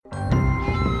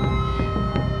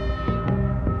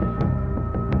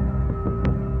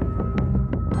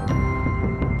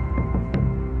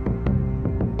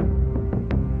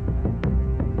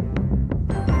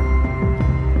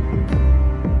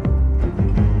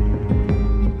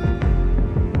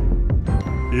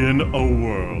In a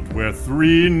world where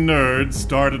three nerds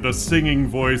started a singing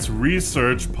voice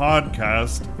research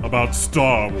podcast about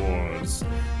Star Wars.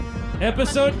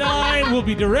 Episode 9 will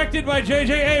be directed by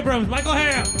J.J. Abrams. Michael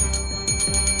Hamm.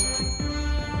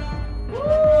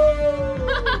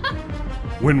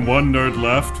 When one nerd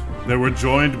left, they were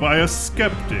joined by a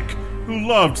skeptic who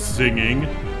loved singing,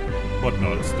 but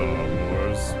not Star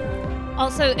Wars.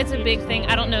 Also, it's a big thing.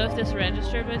 I don't know if this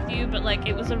registered with you, but,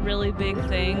 it was a really big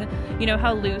thing. You know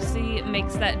how Lucy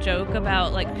makes that joke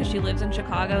about, because she lives in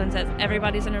Chicago and says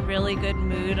everybody's in a really good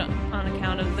mood on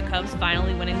account of the Cubs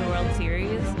finally winning the World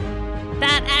Series?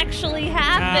 That actually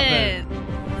happened.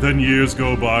 Then years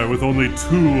go by with only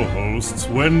two hosts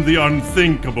when the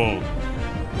unthinkable,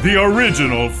 the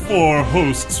original four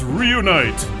hosts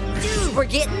reunite. Dude, we're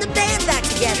getting the band back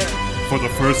together. For the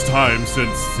first time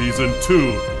since season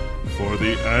 2. For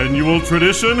the annual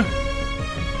tradition,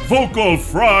 Vocal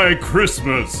Fry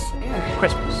Christmas. Yeah,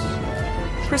 Christmas.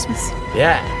 Christmas.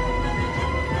 Yeah.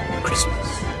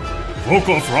 Christmas.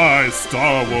 Vocal Fry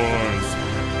Star Wars.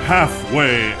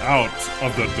 Halfway out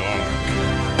of the dark.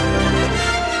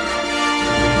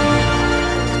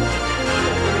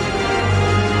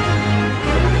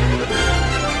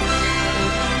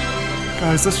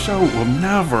 Guys, this show will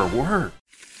never work.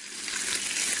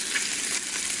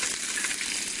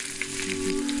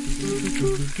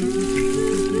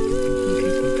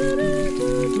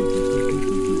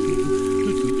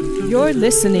 You're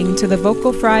listening to the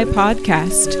Vocal Fry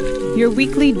Podcast, your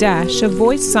weekly dash of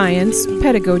voice science,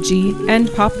 pedagogy,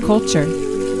 and pop culture.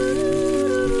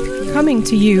 Coming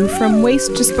to you from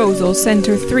Waste Disposal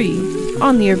Center 3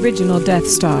 on the original Death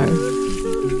Star.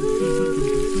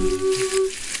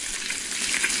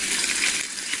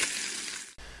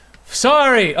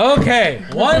 Sorry, okay,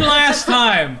 one last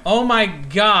time. Oh my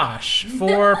gosh,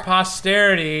 for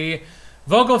posterity.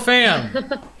 Vocal fam,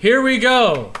 here we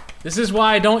go. This is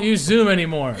why I don't use Zoom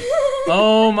anymore.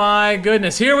 Oh my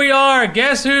goodness, here we are.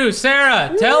 Guess who?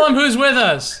 Sarah, tell them who's with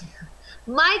us.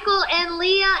 Michael and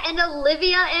Leah and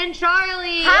Olivia and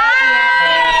Charlie.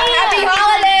 Hi! Happy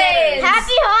holidays!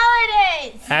 Happy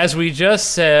holidays! As we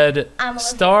just said,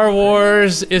 Star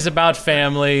Wars is about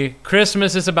family,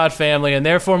 Christmas is about family, and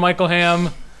therefore, Michael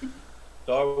Hamm,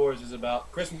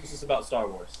 Christmas is about Star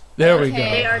Wars. There we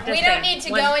go. We don't need to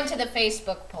go into the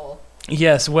Facebook poll.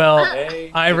 Yes, well,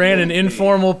 I ran an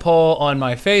informal poll on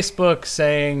my Facebook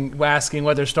asking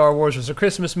whether Star Wars was a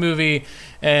Christmas movie,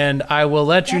 and I will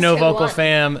let you know, Vocal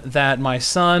fam, that my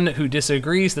son, who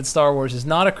disagrees that Star Wars is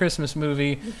not a Christmas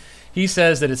movie, he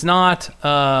says that it's not.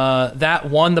 That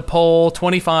won the poll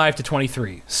 25 to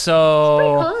 23.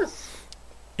 So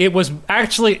it was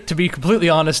actually, to be completely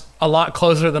honest, a lot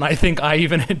closer than I think I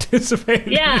even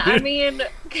anticipated. Yeah, I mean,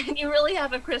 can you really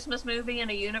have a Christmas movie in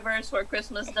a universe where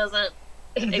Christmas doesn't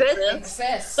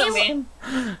exist? I mean,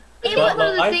 it was one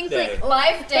of the things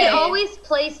Life Day. They always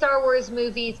play Star Wars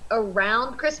movies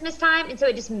around Christmas time, and so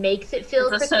it just makes it feel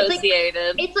Christmas.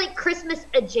 Associated. It's like Christmas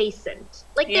adjacent,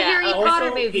 like the Harry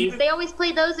Potter movies. They always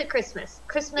play those at Christmas.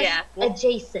 Christmas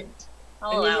adjacent.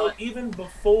 And even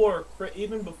before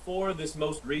this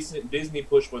most recent Disney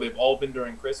push, where they've all been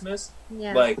during Christmas,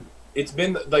 it's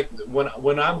been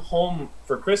when I'm home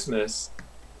for Christmas,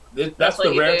 that's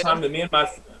the rare time that me and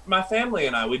my family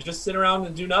and I would just sit around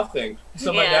and do nothing.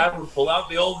 So my dad would pull out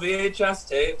the old VHS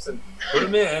tapes and put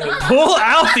them in. And pull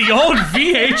out the old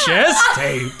VHS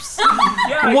tapes.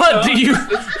 Yeah, what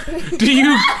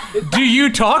do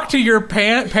you talk to your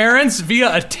parents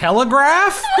via a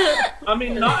telegraph? I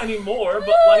mean, not anymore,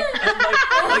 but like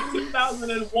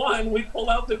 2001, we'd pull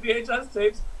out the VHS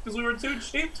tapes because we were too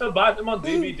cheap to buy them on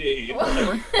DVD.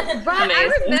 Right,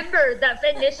 I remember that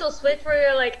initial switch where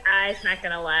you're like, it's not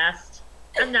gonna last.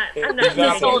 I'm not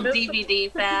this old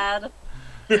DVD fad.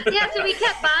 Yeah, so we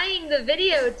kept buying the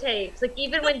videotapes,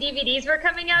 even when DVDs were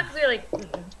coming out, because we were like,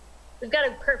 we've got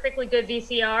a perfectly good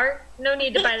VCR. No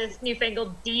need to buy this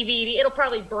newfangled DVD. It'll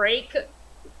probably break.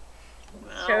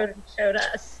 Showed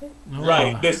us.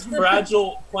 Right, this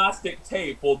fragile plastic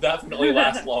tape will definitely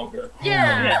last longer.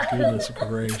 Yeah. Oh, goodness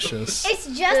gracious. It's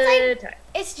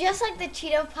just like the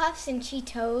Cheeto Puffs and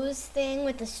Cheetos thing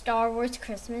with the Star Wars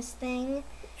Christmas thing.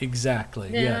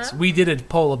 Exactly, yes. We did a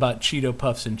poll about Cheeto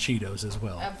Puffs and Cheetos as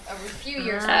well. A few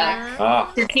years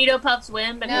back. Did Cheeto Puffs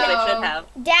win? But no, they should have.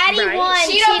 Daddy won.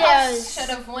 Cheeto Puffs should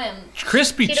have won.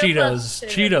 Crispy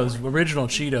Cheetos, original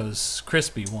Cheetos,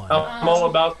 crispy one. I'm all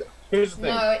about that. Here's the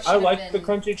thing. I like the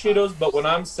crunchy Cheetos, but when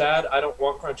I'm sad, I don't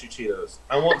want crunchy Cheetos.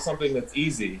 I want something that's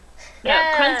easy.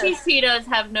 Yeah, crunchy Cheetos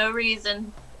have no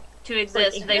reason to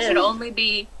exist. They should only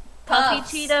be puffy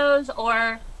Cheetos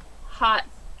or hot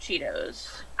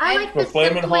Cheetos. I like the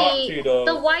Flamin' Hot Simply, Cheetos.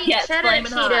 the white cheddar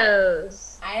Flamin' Hot.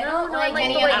 Cheetos. I don't I like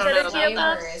any the of white the cheddar Cheeto flavors.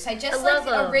 puffs. I just love like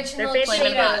the them. original They're Cheeto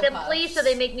basically Simply, puffs. so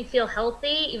they make me feel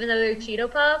healthy, even though they're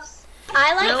Cheeto puffs.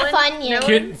 I like No one-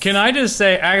 Funyuns. Can I just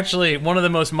say, actually, one of the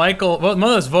most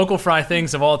vocal fry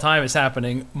things of all time is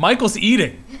happening. Michael's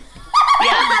eating. Yeah,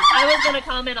 I was gonna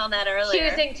comment on that earlier.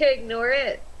 Choosing to ignore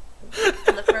it.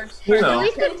 In the first You At know.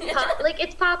 least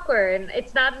it's popcorn.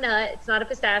 It's not a nut. It's not a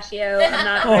pistachio. I'm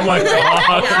not. Oh my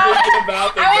god.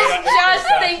 I was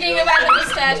just thinking about the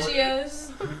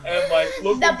pistachios. And like,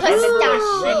 look, The I remember, like,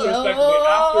 pistachio. retrospectively,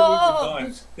 after we were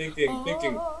done,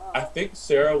 thinking, I think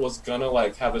Sarah was gonna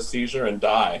like have a seizure and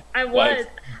die. I was. Like,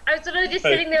 I was literally just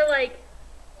sitting there like,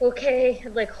 okay,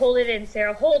 like hold it in,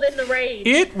 Sarah. Hold in the rage.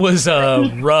 It was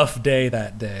a rough day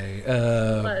that day.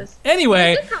 was.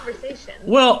 Anyway, Good conversation.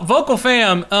 well, Vocal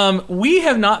Fam, we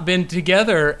have not been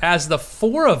together as the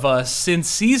four of us since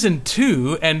season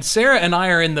 2, and Sarah and I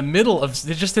are in the middle of,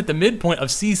 just at the midpoint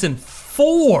of season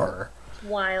 4.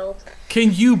 Wild.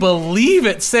 Can you believe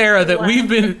it, Sarah, that Wow. we've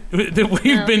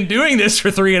been doing this for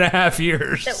 3.5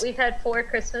 years? That we've had 4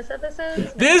 Christmas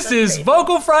episodes. This That's is crazy.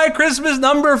 Vocal Fry Christmas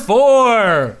number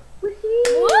 4.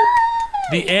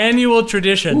 The annual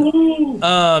tradition.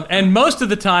 And most of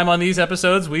the time on these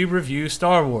episodes, we review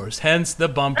Star Wars, hence the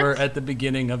bumper at the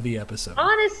beginning of the episode.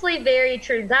 Honestly, very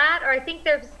true. That, or I think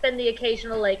there's been the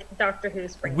occasional like Doctor Who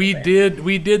sprinkle. We did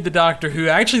the Doctor Who.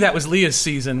 Actually, that was Leah's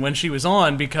season when she was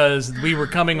on because we were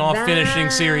coming off finishing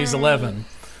series 11.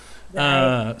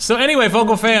 So anyway,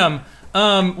 Vocal Fam,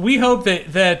 we hope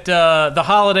that the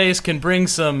holidays can bring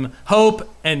some hope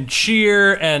and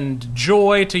cheer and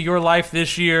joy to your life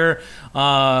this year.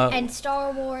 And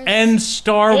Star Wars. And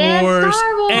Star Wars.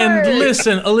 And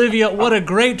listen, Olivia, what a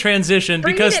great transition.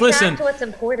 Because listen, to what's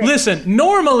important. listen,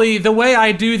 normally the way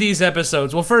I do these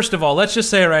episodes, well, first of all, let's just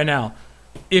say it right now.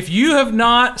 If you have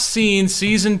not seen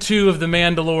season 2 of The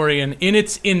Mandalorian in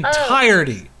its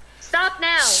entirety, Stop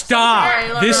now.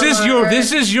 stop. This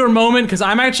is your moment because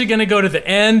I'm actually going to go to the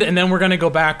end and then we're going to go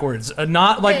backwards,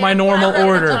 not like my normal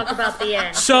order. Talk about the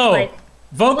end. So, Like,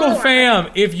 Vocal more. Fam,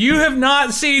 if you have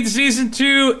not seen season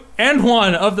 2 and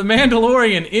 1 of The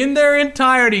Mandalorian in their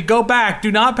entirety, go back.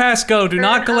 Do not pass go. Do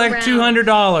not collect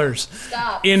 $200.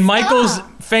 Stop. In Michael's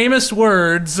famous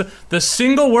words, the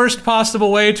single worst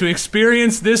possible way to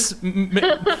experience this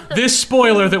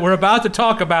spoiler that we're about to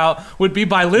talk about would be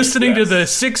by listening to the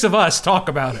 6 of us talk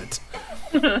about it.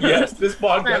 Yes, this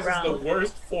podcast is the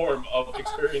worst form of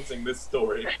experiencing this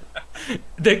story.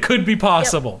 That could be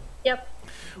possible. Yep.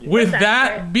 With That's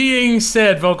that accurate. being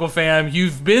said, Vocal Fam,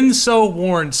 you've been so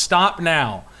warned. Stop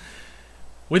now.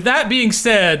 With that being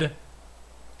said,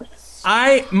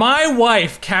 my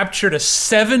wife captured a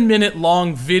 7-minute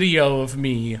long video of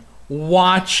me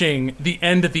watching the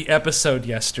end of the episode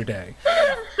yesterday.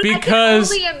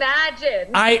 Because I can only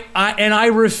imagine. I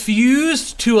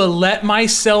refused to let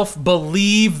myself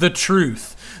believe the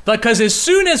truth. Because as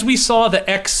soon as we saw the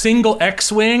single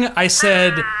X-Wing, I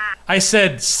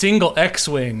said single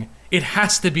X-Wing, it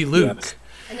has to be Luke. Yes.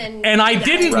 And I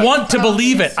didn't want to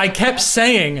believe it. I kept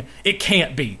saying it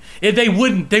can't be. They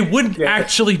wouldn't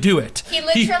actually do it. He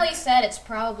literally said it's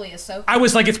probably Ahsoka. I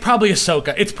was like, it's probably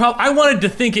Ahsoka. I wanted to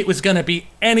think it was going to be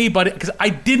anybody because I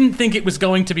didn't think it was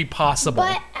going to be possible.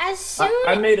 But as soon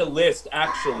I made a list,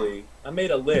 actually. I made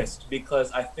a list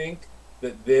because I think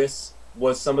that this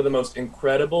was some of the most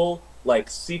incredible, like,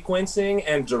 sequencing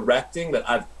and directing that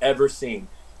I've ever seen.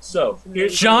 So,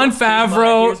 here's Jon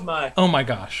Favreau. Here's Oh my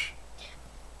gosh.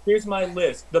 Here's my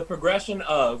list. The progression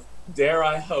of dare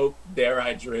I hope, dare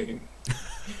I dream.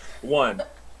 1.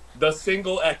 The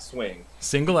single X-Wing.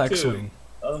 Single X-Wing.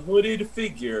 2. A hooded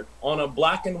figure on a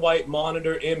black and white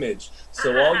monitor image.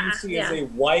 So all you see is a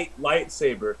white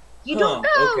lightsaber. You don't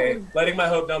know. Okay, letting my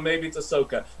hope down. Maybe it's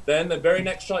Ahsoka. Then the very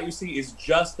next shot you see is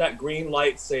just that green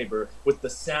lightsaber with the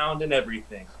sound and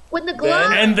everything. When the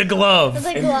glove. And the glove. the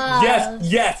And glove.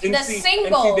 yes. And The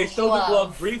single they show glove. the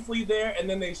glove briefly there, and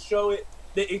then they show it.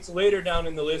 It's later down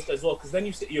in the list as well, because then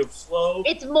you have slow,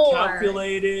 It's more.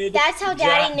 calculated, That's how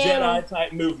Daddy knew. Jedi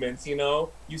type movements. You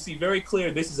know, you see very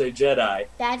clear this is a Jedi.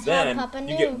 That's Then how Papa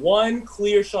knew. you get one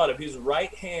clear shot of his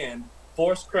right hand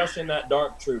force crushing that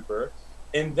dark trooper.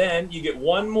 And then you get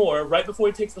one more right before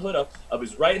he takes the hood off of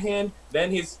his right hand,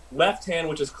 then his left hand,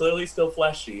 which is clearly still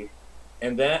fleshy,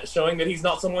 and that showing that he's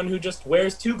not someone who just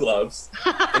wears 2 gloves.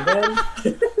 And then,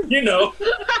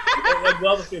 a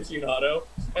glove aficionado.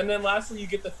 And then lastly, you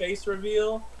get the face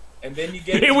reveal, and then you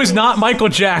get... It was not Michael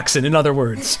Jackson, in other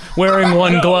words, wearing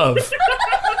one glove.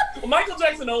 Well, Michael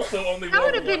Jackson also only That wore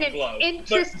would have been one an glove,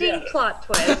 interesting plot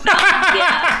twist.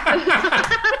 Yeah.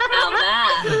 Now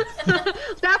that.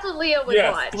 That's what Leo would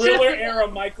Yes, watch. Thriller era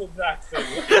Michael Jackson.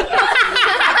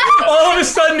 All of a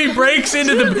sudden, he breaks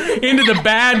into the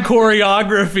bad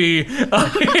choreography,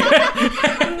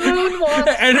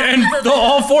 and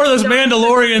all four of those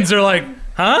Mandalorians are like,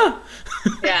 huh?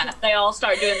 Yeah, they all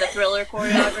start doing the Thriller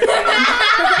choreography.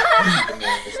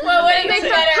 Well, would it be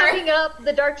Start better? coming up,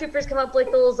 the Dark Troopers come up like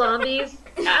little zombies.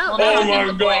 Well, Oh that's my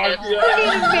the God, point. yeah. That'd be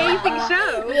an amazing show.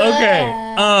 Okay.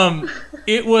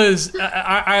 It was. Did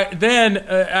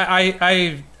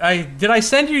I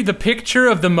send you the picture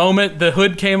of the moment the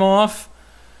hood came off?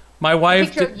 My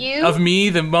wife Picture of you? of me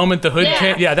the moment the hood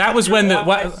came. Yeah, that was when Your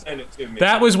wife sent it to me.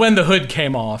 that was when the hood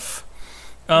came off.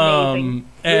 Amazing.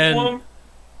 And one?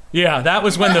 yeah, that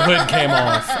was when the hood came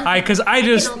off. I can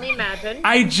only imagine.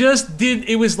 I just did.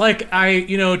 It was like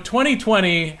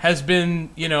 2020 has been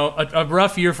a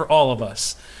rough year for all of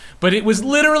us. But it was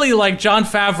literally like Jon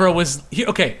Favreau was...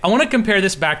 Okay, I want to compare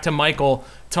this back to Michael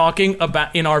talking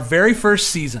about, in our very first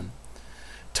season,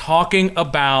 talking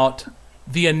about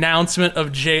the announcement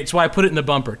of That's why I put it in the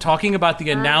bumper. Talking about the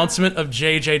announcement of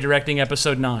JJ directing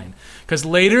episode 9. Because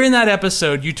later in that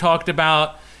episode, you talked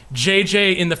about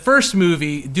JJ in the first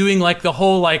movie doing like the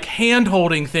whole like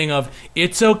hand-holding thing of,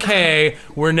 it's okay,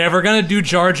 we're never going to do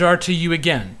Jar Jar to you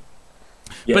again.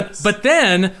 Yes. But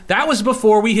then, that was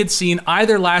before we had seen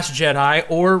either Last Jedi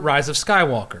or Rise of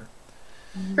Skywalker.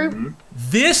 Mm-hmm.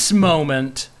 This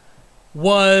moment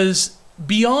was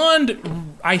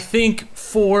beyond, I think,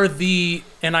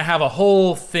 and I have a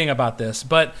whole thing about this,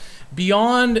 but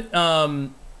beyond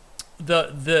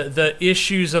the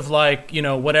issues of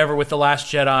whatever with The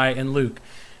Last Jedi and Luke,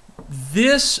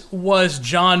 this was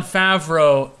Jon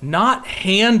Favreau not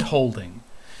hand-holding.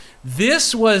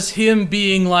 This was him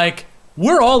being like,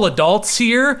 we're all adults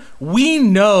here. We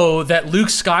know that Luke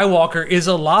Skywalker is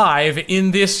alive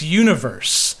in this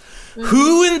universe. Mm-hmm.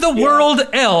 Who in the world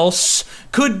else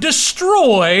could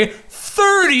destroy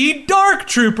 30 Dark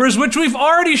Troopers, which we've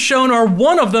already shown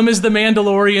one of them is the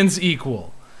Mandalorian's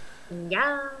equal?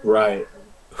 Yeah. Right.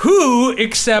 Who,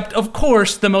 except, of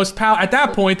course, at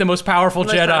that point, the most powerful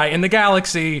Jedi in the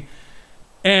galaxy.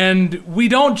 And we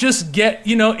don't just get,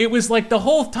 it was like the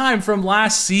whole time from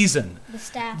last season. The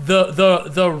staff.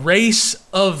 The race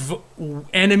of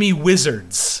enemy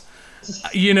wizards,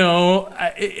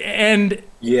 and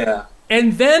yeah,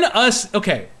 and then us.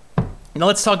 Okay, now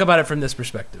let's talk about it from this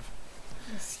perspective.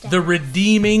 The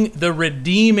redeeming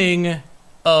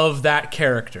of that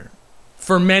character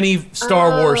for many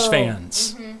Star Wars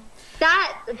fans. Mm-hmm.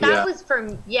 That was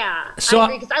from So I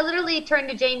agree, because I literally turned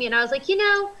to Jamie and I was like,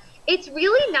 it's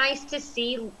really nice to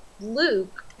see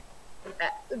Luke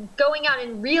going out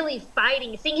and really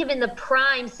fighting, seeing him in the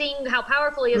prime, seeing how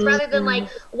powerful he is, rather than like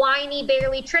whiny,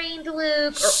 barely trained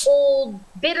Luke or old,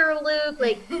 bitter Luke.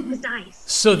 Like, it was nice.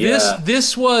 So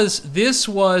this was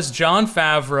Jon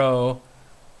Favreau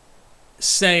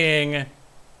saying,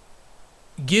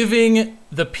 giving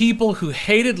the people who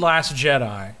hated Last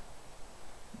Jedi,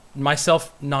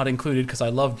 myself not included because I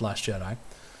loved Last Jedi,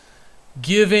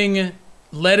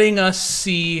 letting us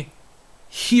see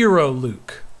hero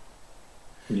Luke.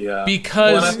 Yeah.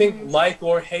 Because... Well, and I think like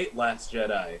or hate Last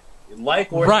Jedi.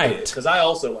 Like or hate it. Because I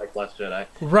also like Last Jedi.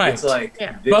 Right. It's like...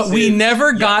 But we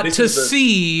never got to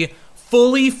see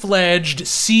fully fledged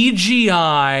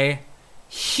CGI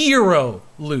hero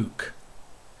Luke.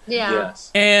 Yeah.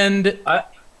 Yes. And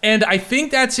I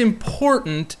think that's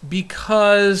important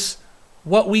because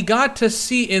what we got to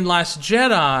see in Last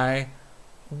Jedi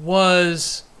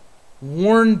was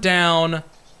worn down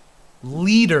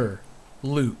leader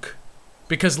Luke,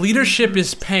 because leadership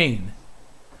is pain.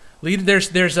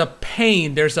 There's a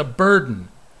pain, there's a burden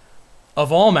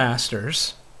of all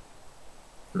masters,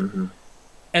 and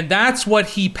that's what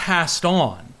he passed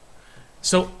on.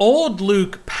 So old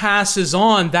Luke passes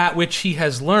on that which he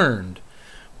has learned,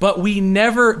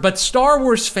 but Star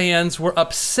Wars fans were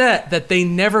upset that they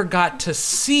never got to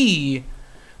see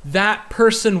that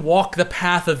person walk the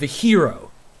path of the hero.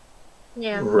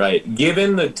 Yeah. Right.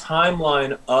 Given the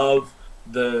timeline of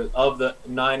the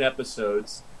 9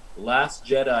 episodes, Last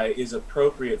Jedi is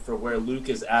appropriate for where Luke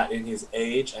is at in his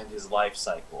age and his life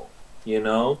cycle.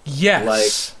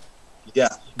 Yes. Yeah.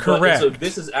 Correct. So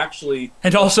this is actually...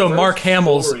 And also Mark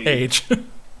Hamill's age.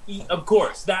 Of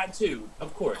course, that too.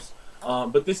 Of course.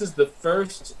 But this is the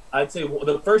first, I'd say,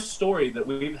 the first story that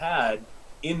we've had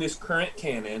in this current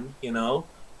canon,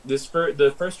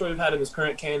 the first story we've had in this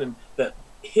current canon that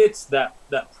hits that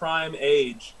prime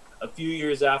age a few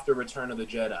years after Return of the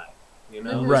Jedi. This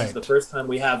Right. is the first time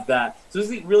we have that. So this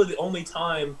is really the only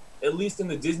time at least in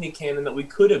the Disney canon, that we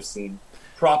could have seen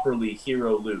properly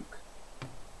hero Luke.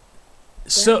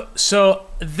 So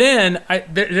then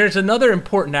there's another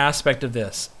important aspect of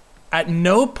this. At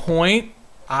no point,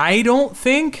 I don't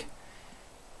think,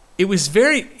 it was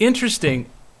very interesting.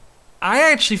 I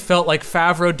actually felt like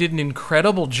Favreau did an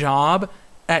incredible job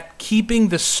at keeping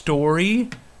the story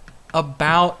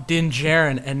about Din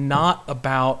Djarin and not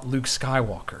about Luke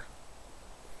Skywalker.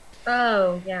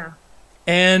 Oh, yeah.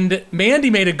 And Mandy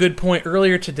made a good point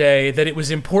earlier today that it was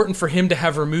important for him to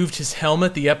have removed his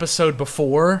helmet the episode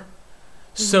before,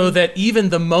 so that even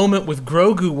the moment with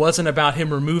Grogu wasn't about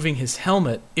him removing his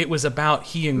helmet. It was about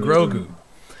he and Grogu.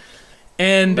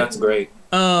 And that's great.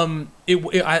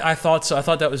 I thought so. I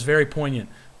thought that was very poignant.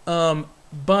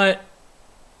 But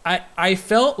I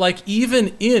felt like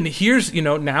even in here's,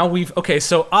 now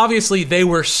so obviously they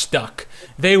were stuck.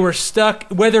 They were stuck,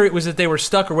 whether it was that they were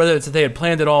stuck or whether it's that they had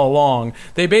planned it all along.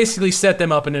 They basically set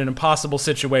them up in an impossible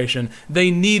situation.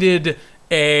 They needed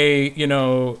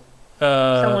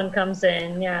someone comes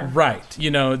in, yeah. Right.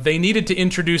 They needed to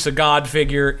introduce a god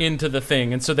figure into the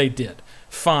thing, and so they did.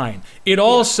 Fine. It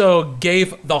also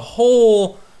gave the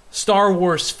whole Star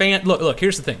Wars fan... Look,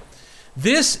 here's the thing.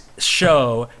 This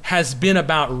show has been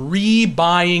about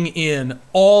re-buying in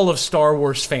all of Star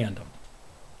Wars fandom.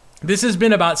 This has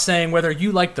been about saying whether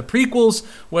you liked the prequels,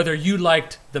 whether you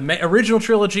liked the original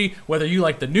trilogy, whether you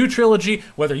liked the new trilogy,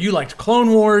 whether you liked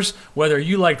Clone Wars, whether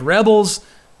you liked Rebels...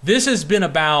 This has been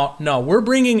about, no, we're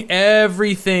bringing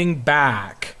everything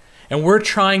back, and we're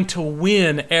trying to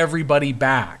win everybody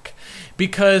back.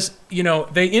 Because,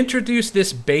 they introduced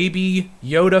this baby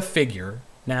Yoda figure.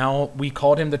 Now, we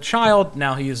called him the child.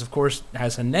 Now he is, of course,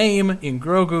 has a name in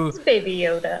Grogu. It's Baby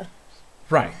Yoda.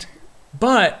 Right.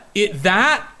 But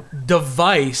that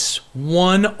device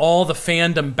won all the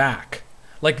fandom back.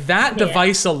 Like, that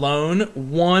device alone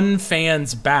won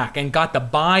fans back and got the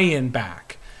buy-in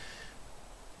back.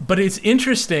 But it's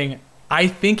interesting, I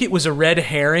think it was a red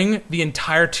herring the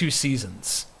entire 2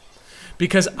 seasons.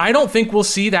 Because I don't think we'll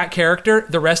see that character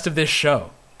the rest of this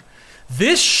show.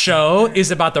 This show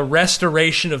is about the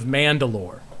restoration of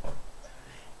Mandalore.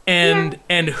 And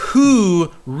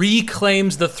who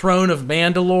reclaims the throne of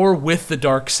Mandalore with the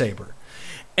Darksaber.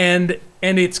 And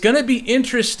it's going to be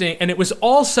interesting. And it was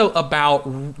also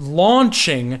about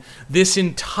launching this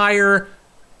entire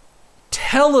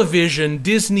television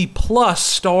Disney Plus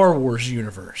Star Wars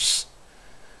universe.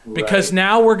 Because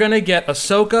now we're going to get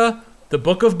Ahsoka, the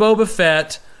Book of Boba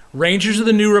Fett, Rangers of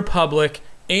the New Republic,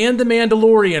 and The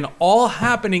Mandalorian all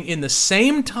happening in the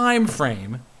same time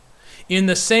frame, in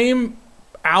the same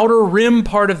outer rim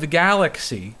part of the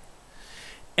galaxy.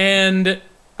 And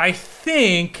I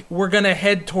think we're going to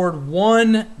head toward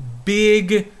one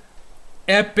big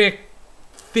epic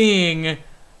thing,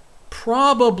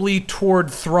 probably toward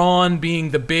Thrawn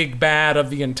being the big bad of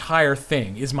the entire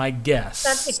thing, is my guess.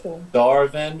 That'd be cool. Star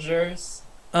Avengers?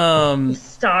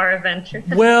 Star Avengers.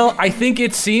 Well, I think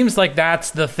it seems like that's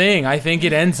the thing. I think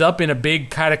it ends up in a big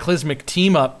cataclysmic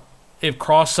team-up,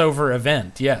 crossover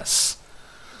event, yes.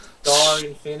 Star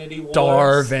Infinity Wars?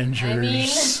 Star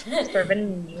Avengers.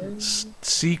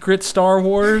 Secret Star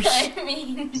Wars?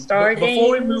 Star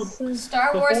Games.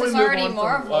 Star Wars is already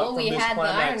Marvel. We had the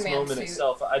Iron Man suit.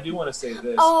 Itself, I do want to say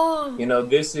this. Oh.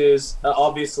 This is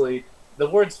obviously the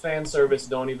words fan service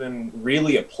don't even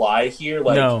really apply here.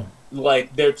 No.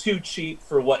 Like they're too cheap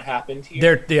for what happened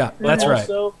here. That's right.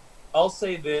 Also, I'll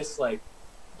say this: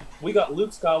 we got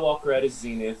Luke Skywalker at his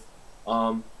zenith,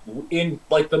 in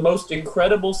the most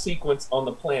incredible sequence on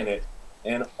the planet,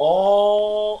 and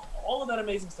all of that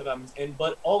amazing stuff happens,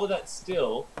 but all of that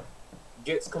still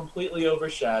gets completely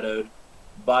overshadowed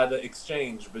by the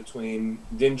exchange between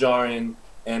Din Djarin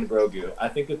and Grogu. I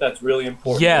think that's really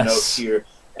important to note here,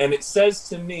 and it says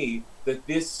to me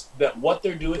that what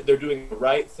they're doing the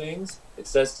right things. It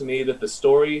says to me that the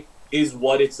story is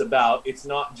what it's about. It's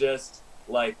not just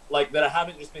like that. I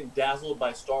haven't just been dazzled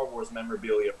by Star Wars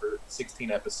memorabilia for 16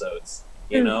 episodes,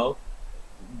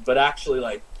 but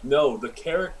actually no, the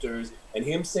characters and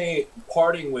him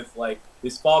parting with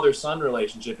his father-son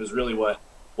relationship is really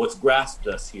what's grasped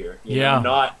us here. You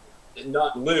know,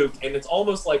 not Luke, and it's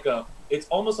almost like a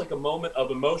moment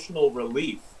of emotional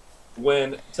relief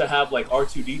when to have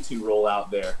R2-D2 roll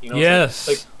out there,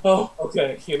 Yes. Oh,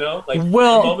 okay, the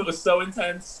moment was so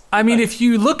intense. I mean, if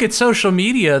you look at social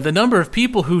media, the number of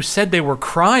people who said they were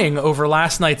crying over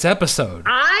last night's episode.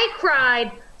 I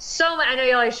cried so much. I know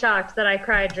you're always shocked that I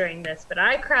cried during this, but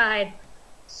I cried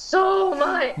so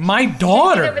much. My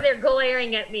daughter over there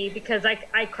glaring at me because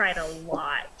I cried a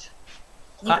lot.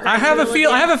 I have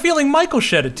a feeling Michael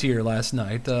shed a tear last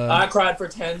night. I cried for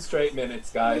 10 straight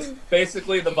minutes, guys.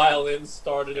 Basically, the violin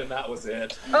started and that was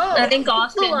it. Oh, I think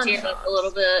Austin teared up a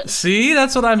little bit. See,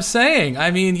 that's what I'm saying.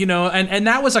 I mean, and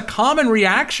that was a common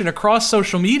reaction across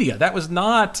social media. That was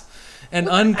not an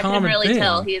uncommon thing. I can really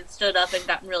tell he had stood up and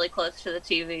gotten really close to the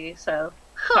TV, so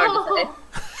hard to say.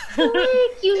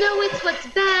 Rick, it's what's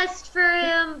best for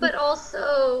him, but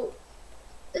also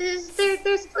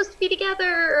they're supposed to be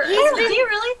together. Do you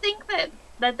really think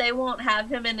that they won't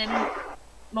have him in any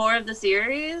more of the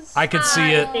series? I could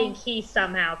see it. I think he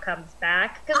somehow comes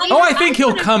back. I think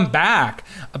he'll come back,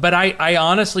 but I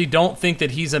honestly don't think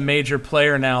that he's a major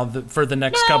player now for the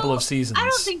next couple of seasons. I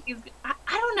don't think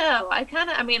I don't know.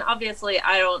 Obviously,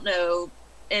 I don't know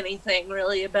anything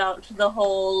really about the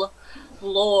whole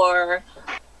lore,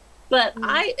 but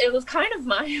it was kind of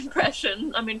my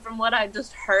impression, from what I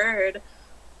just heard,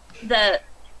 that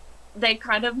they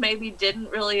kind of maybe didn't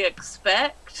really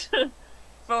expect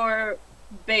for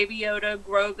Baby Yoda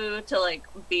Grogu to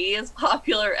be as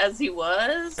popular as he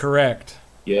was. Correct.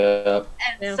 Yeah.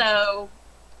 And so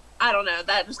I don't know,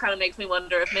 that just kind of makes me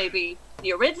wonder if maybe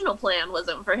the original plan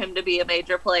wasn't for him to be a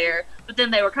major player, but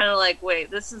then they were kind of like, wait,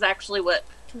 this is actually what,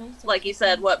 like you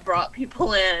said, what brought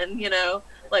people in,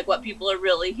 what people are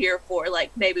really here for.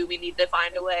 Maybe we need to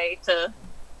find a way to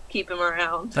keep him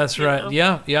around. That's right.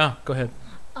 Yeah, go ahead.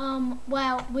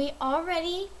 Well, we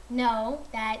already know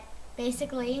that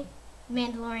basically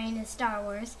Mandalorian is Star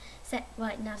Wars.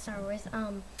 Not Star Wars.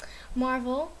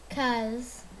 Marvel,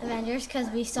 Avengers, because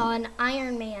we saw an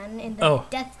Iron Man in the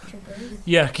Death Troopers.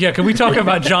 Yeah. Can we talk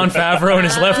about Jon Favreau and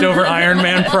his leftover Iron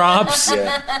Man props?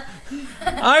 Yeah.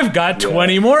 I've got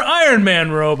 20 more Iron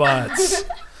Man robots.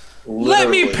 Let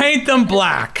me paint them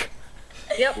black.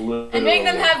 Yep. Literally. And make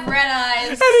them have red eyes.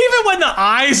 And even when the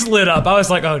eyes lit up, I was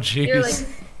like, oh, jeez. You're like,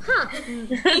 huh.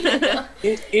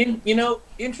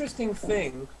 Interesting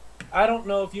thing. I don't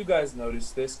know if you guys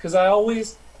noticed this, because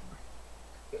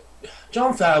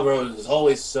Jon Favreau is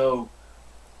always so...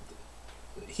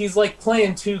 He's like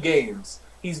playing two games.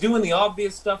 He's doing the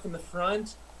obvious stuff in the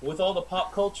front with all the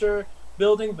pop culture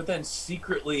building, but then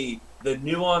secretly the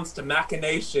nuanced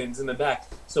machinations in the back.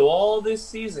 So all this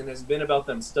season has been about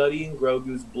them studying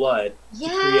Grogu's blood to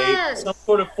create some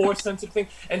sort of force-sensitive thing.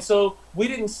 And so we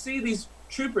didn't see these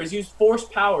troopers use force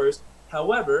powers.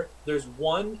 However, there's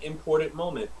one important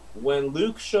moment. When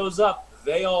Luke shows up,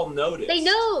 they all notice. They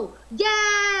know!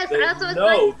 Yes!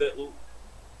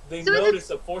 They notice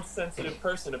a force-sensitive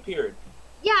person appeared.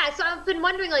 Yeah, so I've been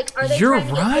wondering, are they trying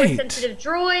to get force-sensitive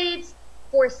droids,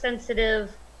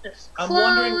 force-sensitive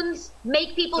clones,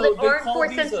 make people that aren't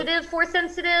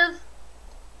force-sensitive?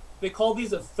 They call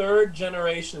these a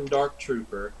third-generation Dark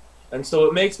Trooper, and so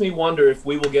it makes me wonder if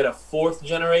we will get a fourth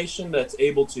generation that's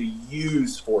able to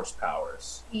use force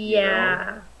powers.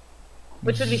 Yeah.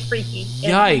 Which would be freaky.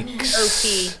 Yikes.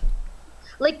 OP.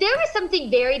 There was something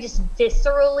very just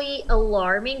viscerally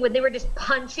alarming when they were just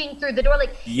punching through the door.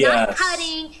 Not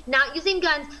cutting, not using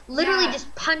guns, literally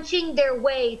just punching their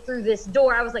way through this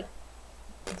door. I was like,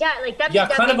 that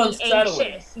kind of made me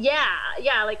unsettling. anxious. Yeah,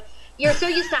 you're so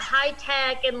used to high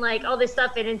tech and all this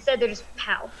stuff, and instead they're just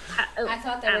pow. I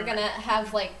thought they were gonna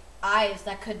have eyes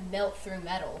that could melt through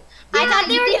metal. I thought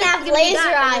they were gonna have laser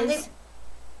eyes.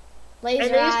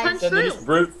 Laser eyes. And they just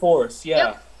brute force,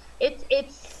 yeah. Yep.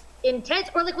 It's intense.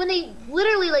 Or when they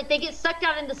literally they get sucked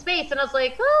out into space, and I was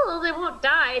like, oh, they won't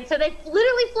die, and so they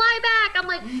literally fly back. I'm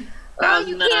like, oh,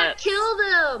 you can't kill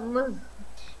them.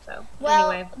 So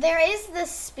anyway, there is this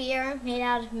spear made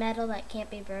out of metal that can't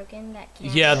be broken.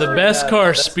 Yeah, the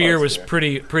Beskar spear was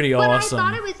pretty awesome. But I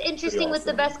thought it was interesting with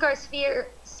the Beskar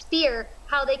spear,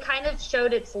 how they kind of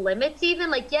showed its limits.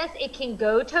 Even yes, it can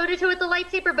go toe to toe with the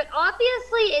lightsaber, but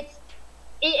obviously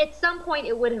at some point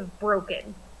it would have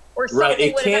broken, or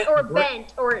something would have, or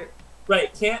bent, or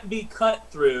can't be cut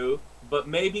through, but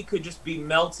maybe could just be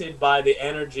melted by the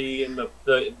energy and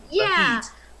the heat.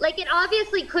 It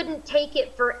obviously couldn't take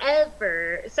it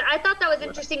forever. So I thought that was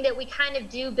interesting that we kind of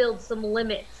do build some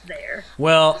limits there.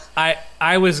 Well,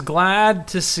 I was glad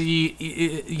to see,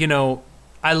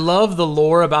 I love the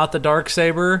lore about the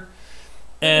Darksaber,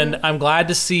 and I'm glad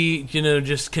to see,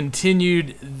 just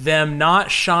continued them not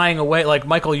shying away. Like,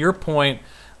 Michael, your point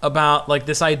about,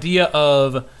 this idea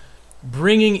of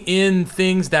bringing in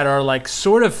things that are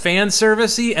sort of fan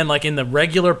servicey and in the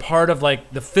regular part of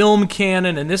the film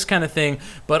canon and this kind of thing,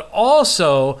 but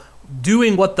also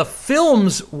doing what the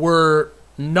films were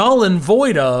null and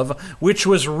void of, which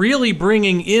was really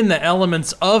bringing in the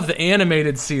elements of the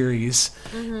animated series.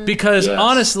 Because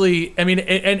honestly, I mean,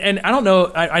 and I don't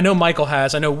know, I know Michael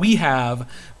has, I know we have,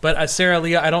 but Sarah,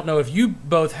 Leah, I don't know if you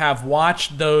both have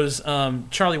watched those.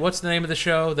 Charlie, what's the name of the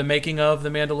show? The Making of The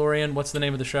Mandalorian? What's the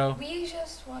name of the show? We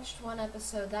just watched one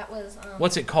episode. That was.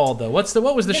 What's it called though?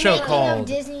 What was the show called?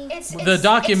 Disney. The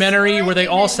documentary where they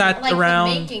all sat like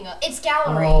around. It's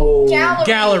Gallery.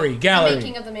 Gallery. The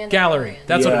Making of the Mandalorian. Gallery.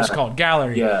 That's what it was called.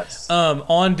 Gallery. Yes.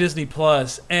 On Disney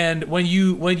Plus, and when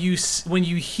you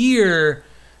hear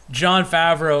Jon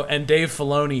Favreau and Dave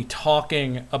Filoni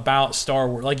talking about Star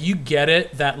Wars, like, you get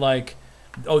it that, like,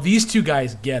 oh, these two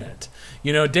guys get it.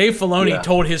 You know, Dave Filoni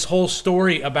told his whole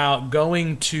story about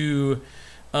going to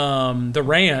the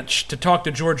ranch to talk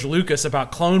to George Lucas about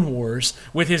Clone Wars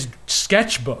with his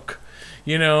sketchbook.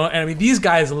 You know, and I mean, these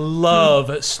guys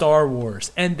love Star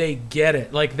Wars, and they get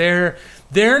it. Like, they're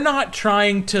not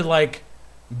trying to, like,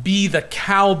 be the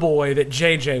cowboy that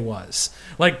JJ was.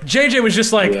 Like, JJ was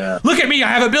just like, look at me, I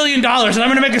have $1 billion and I'm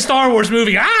going to make a Star Wars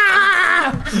movie.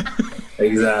 Ah!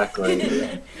 Exactly.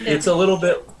 It's a little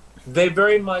bit, they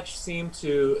very much seem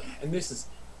to, and this is,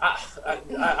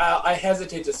 I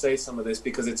hesitate to say some of this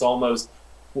because it's almost,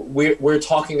 we're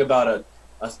talking about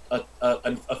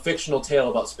a fictional tale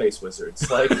about space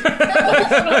wizards. Like,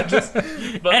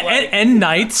 and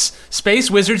knights,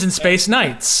 space wizards and space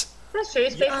knights. That's true,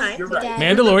 space knights. You're right.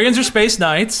 Mandalorians are space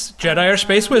knights, Jedi are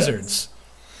space wizards.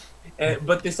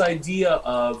 But this idea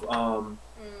of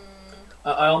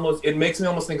it makes me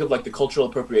almost think of like the cultural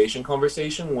appropriation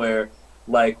conversation, where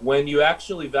like when you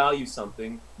actually value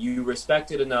something, you respect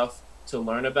it enough to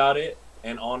learn about it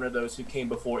and honor those who came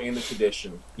before in the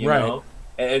tradition. You know?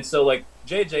 And so like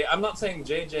JJ, I'm not saying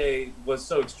JJ was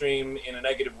so extreme in a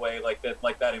negative way like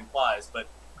that implies, but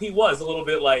he was a little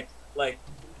bit like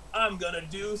I'm gonna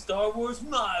do Star Wars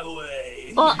my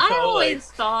way. Well, I always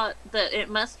thought that it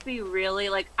must be really,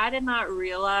 like, I did not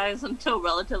realize until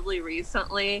relatively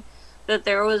recently that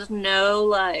there was no,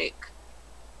 like,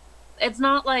 it's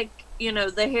not like, you know,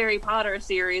 the Harry Potter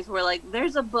series where, like,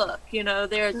 there's a book, you know,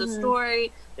 there's a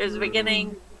story, there's a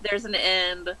beginning, there's an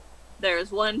end,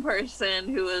 there's one person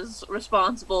who is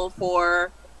responsible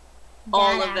for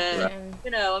all of it. Right.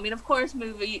 You know, I mean, of course,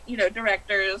 movie, you know,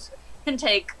 directors can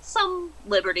take some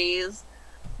liberties,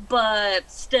 but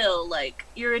still, like,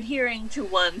 you're adhering to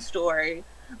one story.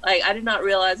 Like, I did not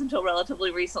realize until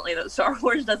relatively recently that Star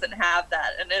Wars doesn't have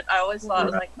that, and I always thought, I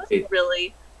was like, must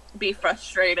really be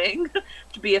frustrating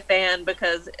to be a fan,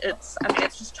 because it's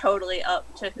just totally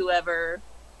up to whoever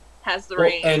has the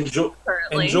reins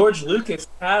currently. And George Lucas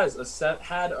has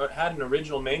had an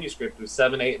original manuscript of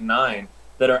 7, 8, and 9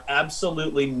 that are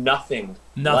absolutely nothing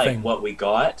like what we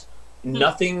got.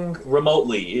 Nothing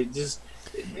remotely. It just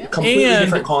completely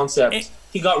different concept.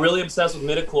 He got really obsessed with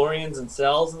midichlorians and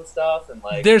cells and stuff, and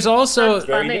like there's also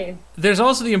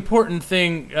the important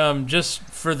thing, just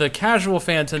for the casual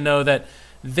fan to know, that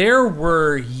there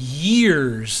were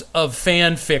years of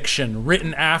fan fiction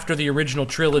written after the original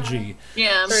trilogy.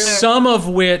 Yeah, some of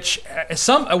which,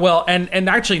 and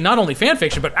actually not only fan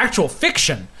fiction, but actual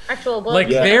fiction. Actual books. Like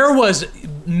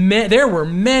there were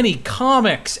many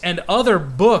comics and other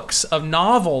books of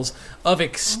novels of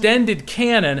extended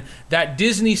canon that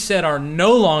Disney said are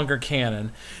no longer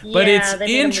canon. But it's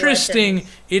interesting.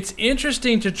 It's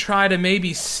interesting to try to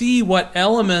maybe see what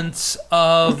elements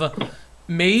of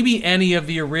maybe any of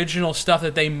the original stuff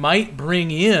that they might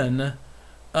bring in.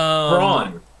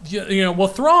 Thrawn. You know, well,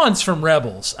 Thrawn's from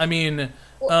Rebels. I mean,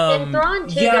 and Thrawn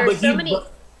too. Yeah, there's so many.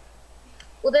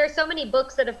 Well, there are so many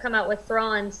books that have come out with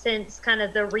Thrawn since kind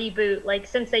of the reboot. Like,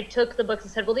 since they took the books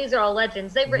and said, well, these are all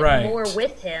legends. They've written more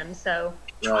with him, so.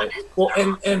 Right. Well,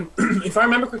 and if I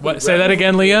remember correctly... Say that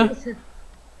again, Leah?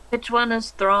 Which one is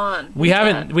Thrawn? We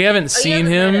haven't seen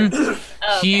him.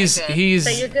 He's so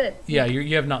you're good. Yeah,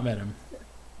 you have not met him.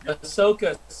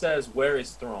 Ahsoka says, where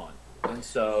is Thrawn? And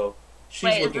so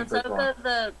she's looking for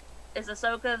Thrawn. Is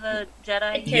Ahsoka the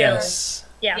Jedi? Yes.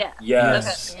 Yeah.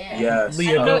 Yes. Okay. Yes.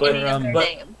 Leah,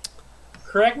 but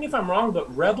correct me if I'm wrong,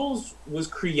 but Rebels was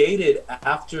created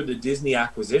after the Disney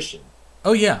acquisition.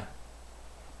 Oh yeah.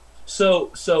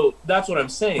 So that's what I'm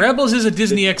saying. Rebels is a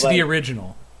Disney XD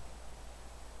original.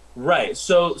 Right.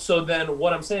 So then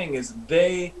what I'm saying is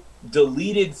they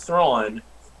deleted Thrawn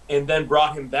and then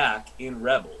brought him back in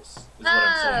Rebels. Is what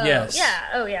I'm saying. Yes. Yeah.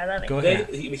 Oh yeah. That makes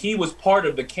sense. He was part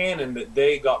of the canon that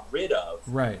they got rid of.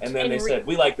 Right. And then they said,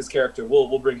 we like this character.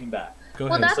 We'll bring him back. Go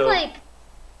ahead. That's like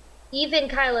even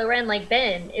Kylo Ren, like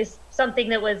Ben, is something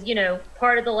that was, you know,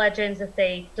 part of the legends that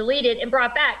they deleted and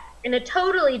brought back in a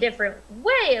totally different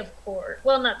way, of course.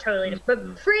 Well, not totally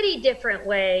different, but pretty different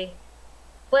way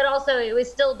but also it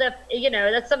was still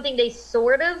that's something they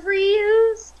sort of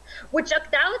reused. Which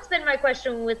that's been my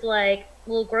question with like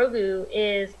little Grogu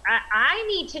is I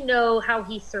need to know how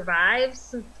he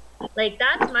survives. Like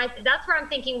that's where I'm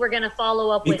thinking we're gonna follow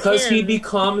up with him. Because he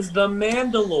becomes the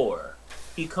Mandalore.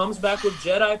 He comes back with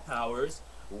Jedi powers,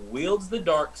 wields the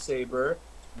Darksaber,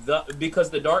 because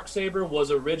the Darksaber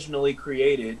was originally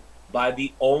created by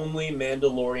the only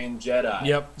Mandalorian Jedi.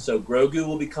 Yep. So Grogu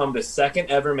will become the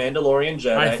second ever Mandalorian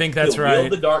Jedi. I think that's He'll right.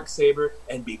 wield the Darksaber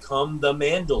and become the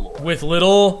Mandalore. With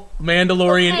little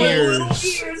Mandalorian ears.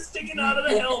 Little ears sticking out of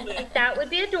the helmet. That would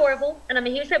be adorable, and I'm a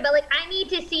huge fan. But like, I need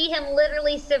to see him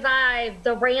literally survive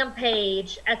the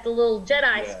rampage at the little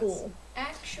Jedi school.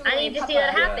 Actually, I need to see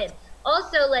that happen.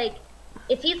 Also, like,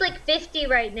 if he's like 50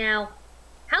 right now,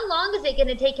 how long is it going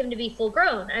to take him to be full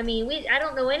grown? I mean, I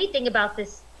don't know anything about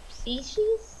this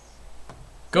species.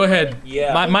 Go ahead.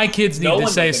 Yeah. My kids need to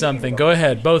say something. Go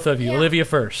ahead, both of you. Yeah. Olivia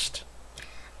first.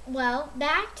 Well,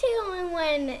 back to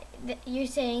when you're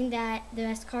saying that the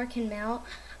Beskar can melt.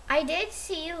 I did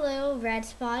see little red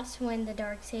spots when the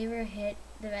Darksaber hit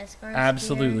the Beskar.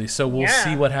 Absolutely. So we'll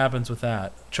see what happens with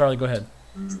that. Charlie, go ahead.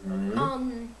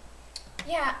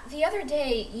 Yeah, the other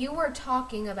day you were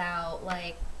talking about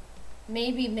like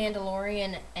maybe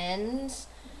Mandalorian ends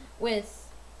with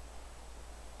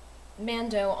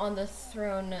Mando on the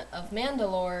throne of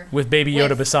Mandalore. With Baby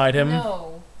Yoda beside him?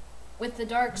 No. With the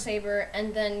Darksaber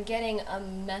and then getting a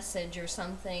message or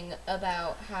something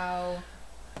about how...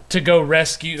 To go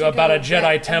rescue about a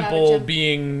Jedi temple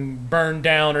being burned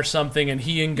down or something, and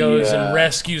he goes and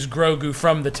rescues Grogu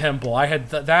from the temple. I had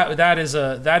that is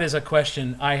a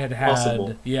question I had.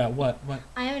 Possible. Yeah, what?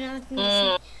 I have another thing to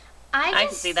say. I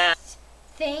can see that.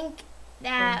 Think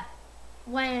that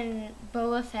when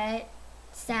Boba Fett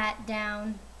sat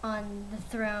down on the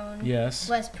throne,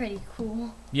 was pretty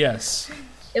cool. Yes.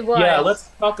 It was. Yeah, let's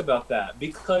talk about that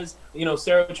because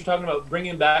Sarah, what you're talking about,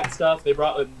 bringing back stuff. They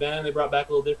brought back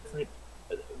a little different.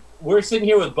 We're sitting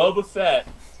here with Boba Fett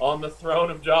on the throne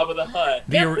of Jabba the Hutt.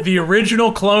 The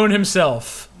original clone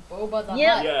himself. Boba the Hutt.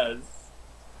 Yes.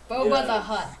 Boba the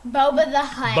Hutt. Boba the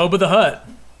Hutt. Boba the Hutt.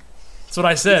 That's what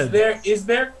I said. Is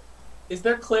there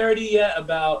clarity yet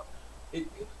about?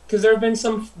 Because there have been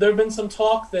some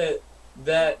talk that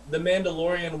the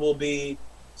Mandalorian will be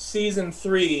Season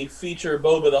 3 feature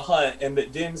Boba the Hutt, and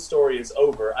that Din's story is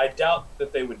over. I doubt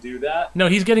that they would do that. No,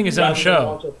 he's getting his own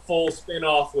show. Launch a full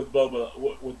spin-off with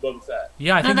Boba Fett.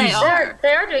 Yeah, I think they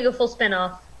are doing a full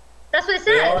spin-off. That's what it says.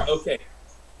 They are? Okay.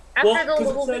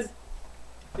 After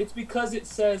it's because it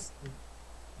says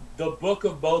the Book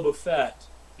of Boba Fett,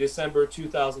 December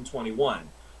 2021.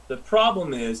 The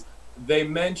problem is they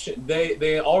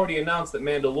already announced that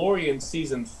Mandalorian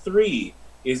Season 3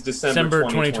 is December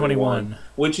 2021,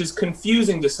 which is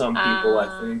confusing to some people,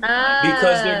 I think,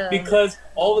 because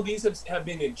all of these have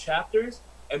been in chapters,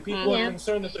 and people are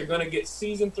concerned that they're going to get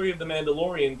Season 3 of The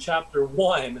Mandalorian, Chapter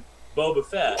 1, Boba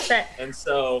Fett, and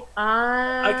so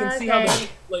I can see how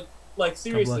like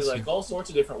seriously, like all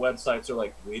sorts of different websites are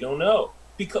like, we don't know,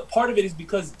 because part of it is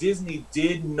because Disney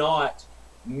did not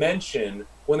mention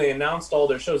when they announced all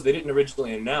their shows, they didn't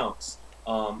originally announce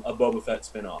a Boba Fett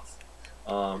spinoff.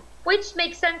 Which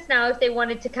makes sense now if they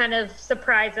wanted to kind of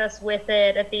surprise us with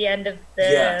it at the end of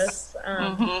this.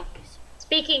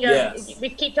 Speaking of, we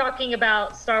keep talking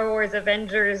about Star Wars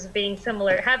Avengers being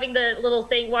similar. Having the little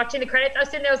thing, watching the credits, I was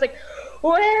sitting there, I was like,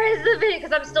 where is the video?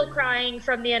 Because I'm still crying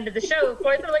from the end of the show, of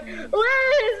course. I'm like,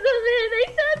 where is the video? They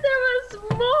said there was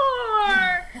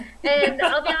more! And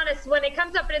I'll be honest, when it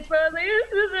comes up and it's where I was like,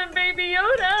 this isn't Baby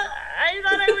Yoda, I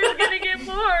thought I was going to get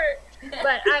more.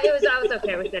 But I was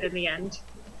okay with it in the end.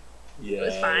 It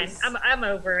was fine. I'm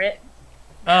over it.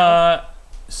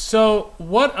 So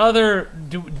what other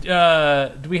do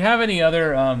we have any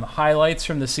other highlights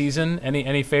from the season?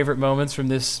 Any favorite moments from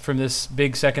this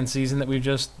big second season that we've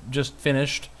just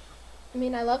finished? I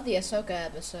mean, I love the Ahsoka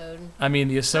episode. I mean,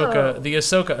 the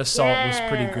Ahsoka assault was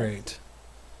pretty great.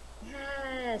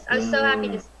 Yes, I was so happy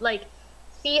to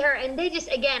see her, and they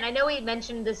just, again, I know we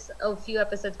mentioned this a few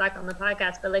episodes back on the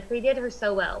podcast, but they did her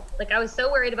so well. I was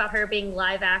so worried about her being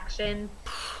live action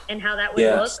and how that would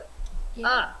look.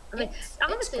 Yeah. I mean,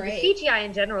 honestly, the CGI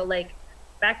in general,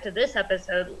 back to this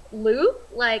episode, Luke,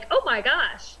 oh my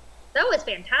gosh, that was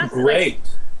fantastic. Great.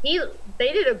 They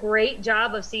did a great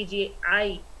job of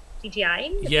CGIing.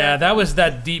 Yeah, that was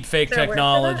that deep fake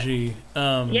technology.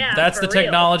 That's the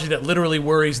technology that literally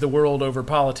worries the world over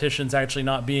politicians actually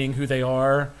not being who they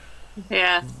are.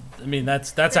 Yeah. I mean,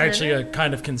 that's actually a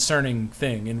kind of concerning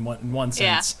thing in one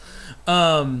sense.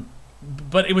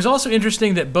 But it was also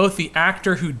interesting that both the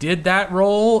actor who did that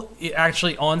role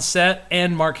actually on set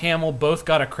and Mark Hamill both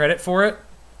got a credit for it.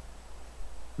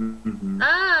 Mm-hmm.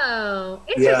 Oh,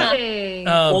 interesting.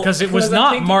 Because it was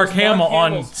not Mark Hamill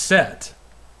on set.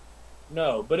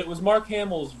 No, but it was Mark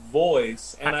Hamill's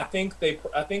voice, and I think they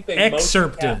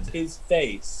excerpted his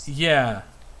face. Yeah.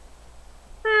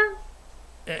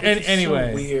 Anyway,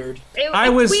 so weird.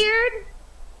 It's weird.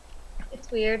 It's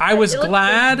weird. I was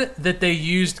glad that they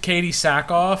used Katie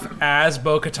Sackhoff as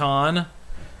Bo-Katan,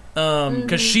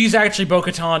 because she's actually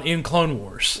Bo-Katan in Clone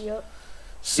Wars. Yep.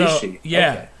 So is she?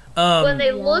 yeah. Okay. When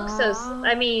they look so,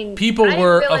 I mean, people I didn't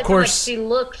were, realize of course, how much she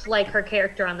looked like her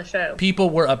character on the show. People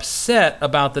were upset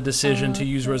about the decision to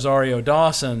use Rosario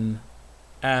Dawson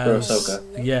as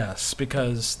Ahsoka. Yes,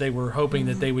 because they were hoping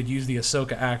that they would use the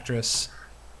Ahsoka actress.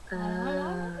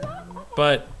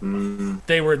 But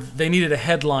they needed a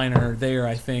headliner there,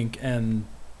 I think, and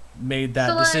made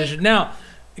that decision. Now,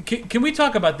 can we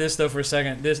talk about this though for a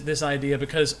second? This idea,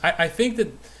 because I think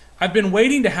that I've been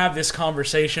waiting to have this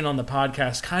conversation on the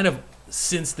podcast kind of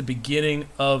since the beginning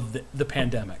of the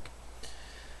pandemic,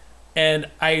 and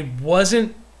I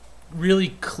wasn't really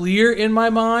clear in my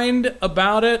mind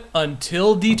about it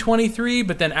until D23.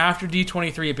 But then after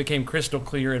D23, it became crystal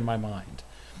clear in my mind.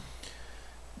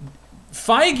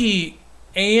 Feige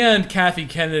and Kathy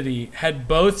Kennedy had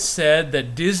both said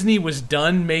that Disney was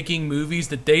done making movies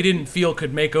that they didn't feel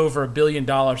could make over $1 billion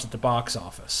at the box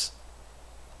office.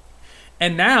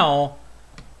 And now,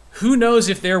 who knows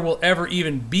if there will ever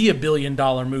even be a $1 billion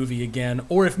movie again,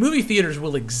 or if movie theaters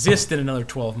will exist in another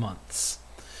 12 months.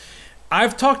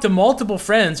 I've talked to multiple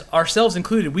friends, ourselves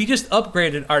included. We just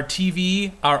upgraded our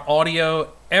TV, our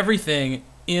audio, everything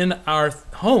in our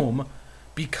home,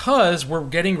 because we're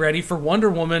getting ready for Wonder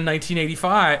Woman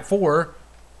 1984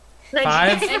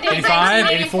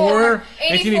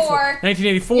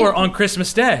 on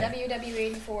Christmas Day.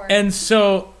 WW84. And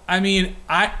so, I mean,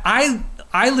 I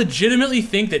legitimately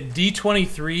think that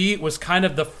D23 was kind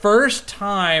of the first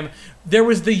time there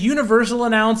was the universal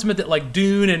announcement that like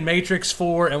Dune and Matrix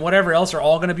 4 and whatever else are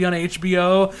all going to be on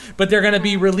HBO, but they're going to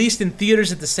be released in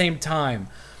theaters at the same time.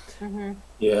 Mm-hmm.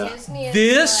 Yeah.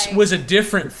 This was a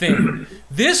different thing.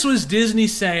 This was Disney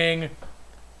saying,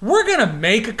 we're going to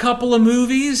make a couple of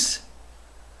movies,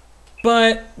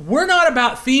 but we're not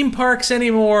about theme parks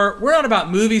anymore. We're not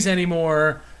about movies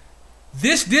anymore.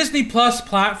 This Disney Plus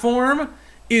platform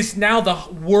is now the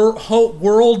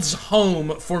world's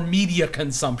home for media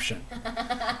consumption.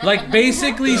 Like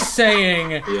basically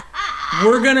saying,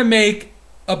 we're going to make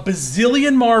a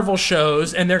bazillion Marvel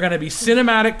shows and they're going to be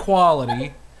cinematic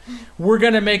quality. We're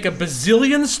going to make a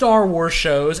bazillion Star Wars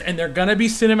shows, and they're going to be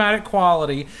cinematic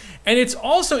quality. And it's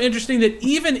also interesting that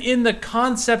even in the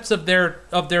concepts of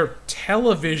their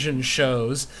television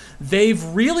shows, they've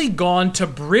really gone to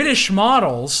British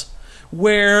models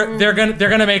where they're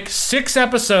gonna make 6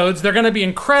 episodes. They're going to be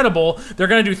incredible. They're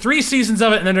going to do 3 seasons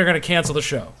of it, and then they're going to cancel the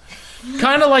show.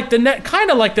 Kind of like the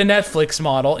Netflix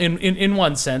model in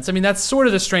one sense. I mean, that's sort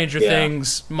of the Stranger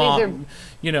Things model.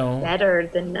 You know, better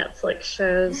than Netflix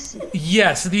shows.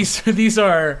 Yes, these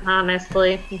are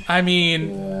honestly. I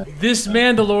mean, this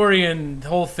Mandalorian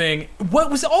whole thing. What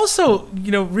was also,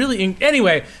 really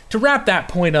anyway, to wrap that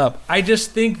point up, I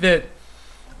think that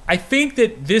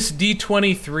this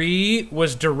D23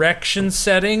 was direction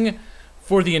setting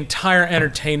for the entire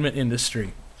entertainment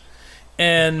industry.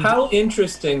 And how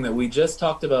interesting that we just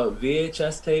talked about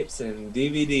VHS tapes and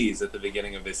DVDs at the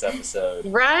beginning of this episode.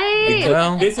 Right.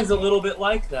 Well, this is a little bit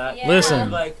like that. Yeah.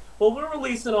 Listen. Like, well, we're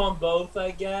releasing on both,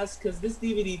 I guess, because this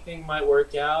DVD thing might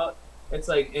work out. It's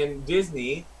like, and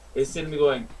Disney is sitting there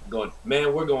going,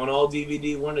 man, we're going all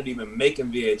DVD. We're not even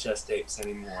making VHS tapes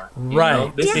anymore.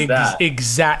 Right. This is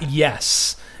that.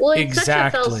 Yes. Well, it's such a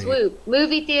fell swoop.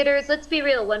 Movie theaters, let's be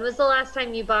real. When was the last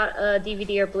time you bought a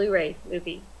DVD or Blu-ray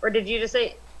movie? Or did you just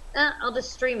say, I'll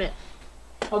just stream it?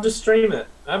 I'll just stream it.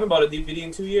 I haven't bought a DVD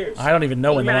in 2 years. I don't even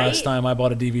know when the last time I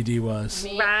bought a DVD was.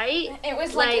 Right? It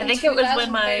was like I think it was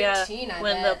when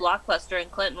the Blockbuster in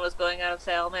Clinton was going out of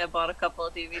sale. I may have bought a couple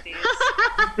of DVDs.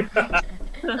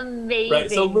 Amazing.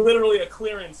 Right, so literally a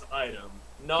clearance item,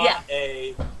 not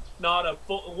a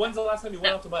full. When's the last time you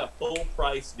went out to buy a full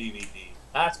price DVD?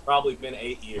 That's probably been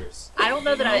 8 years. I don't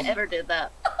know that I ever did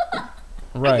that.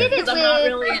 Right. I did it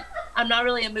I'm not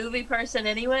really a movie person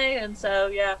anyway, and so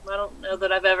I don't know that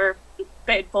I've ever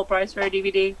paid full price for a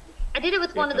DVD. I did it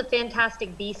with one of the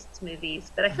Fantastic Beasts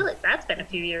movies, but I feel like that's been a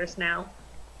few years now.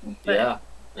 But,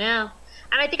 yeah.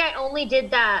 And I think I only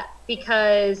did that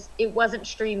because it wasn't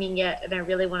streaming yet, and I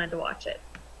really wanted to watch it.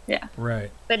 Yeah.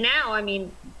 Right. But now, I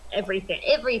mean,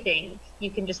 everything you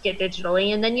can just get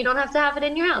digitally, and then you don't have to have it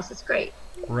in your house. It's great.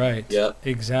 Right. Yep.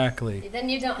 Exactly. Then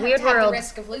you don't have Weird to have world. the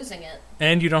risk of losing it.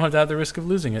 And you don't have to have the risk of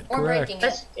losing it. Or Correct. breaking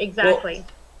That's it. exactly. Well,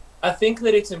 I think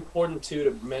that it's important too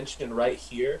to mention right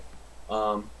here,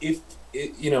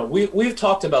 we've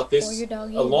talked about Or this your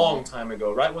dog a long time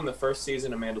ago, right when the first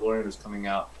season of Mandalorian was coming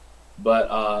out. But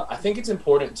I think it's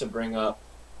important to bring up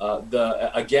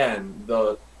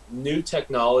the new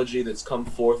technology that's come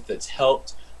forth that's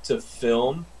helped to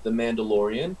film The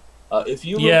Mandalorian. If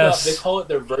you look up, they call it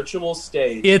their virtual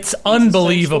stage. It's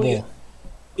unbelievable.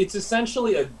 It's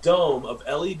essentially a dome of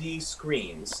LED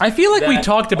screens. I feel like we that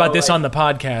talked about are this like- on the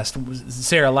podcast,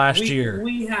 Sarah, last year.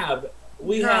 We have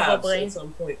Probably. at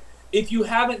some point. If you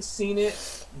haven't seen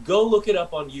it, go look it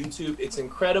up on YouTube. It's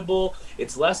incredible.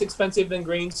 It's less expensive than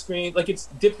green screen. Like, it's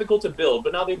difficult to build,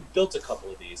 but now they've built a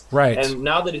couple of these. Right. And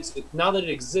now that it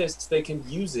exists, they can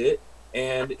use it,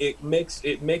 and it makes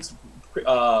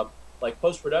like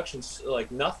post-production like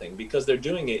nothing, because they're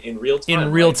doing it in real time.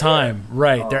 In real time,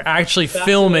 right. They're actually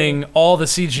filming all the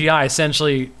CGI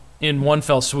essentially in one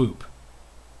fell swoop.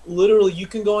 Literally, you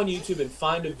can go on YouTube and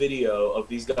find a video of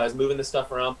these guys moving the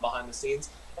stuff around behind the scenes,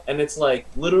 and it's like,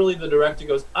 literally the director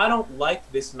goes, I don't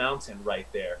like this mountain right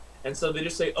there. And so they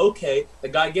just say, okay, the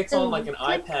guy gets on like an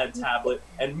iPad tablet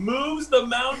and moves the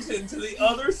mountain to the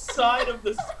other side of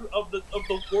the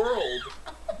world.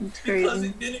 Because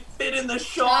it didn't fit in the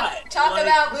shot. Talk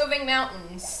about moving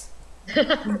mountains.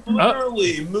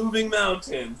 Literally moving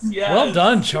mountains. Yes. Well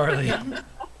done, Charlie.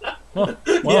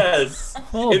 Yes.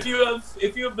 well- if you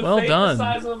have the well faith done. the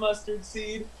size of a mustard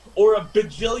seed or $1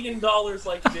 bajillion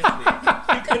like Disney,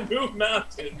 you can move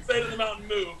mountains. Say to the mountain,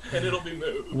 move, and it'll be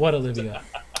moved. What, Olivia?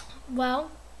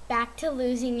 Well, back to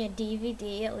losing a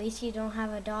DVD. At least you don't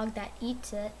have a dog that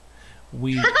eats it.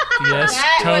 Yes,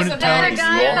 That was Tony. a better You all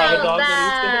have a dog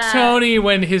that eats it? Tony,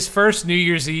 when his first New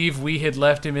Year's Eve, we had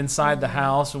left him inside the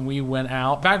house and we went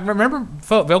out. Remember,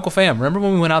 Vocal Fam, remember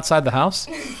when we went outside the house?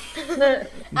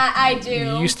 I do.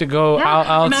 You used to go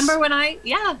out. Remember when I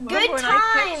I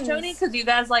times. picked Tony because you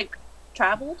guys like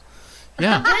traveled?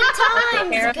 Yeah.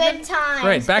 Good times.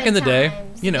 Right, back in the day,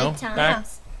 times, you know, good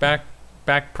times.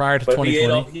 back prior to But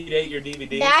 2020. he ate your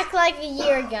DVDs. Back like a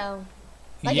year ago.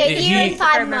 Like He- a year he- and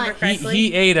 5 months.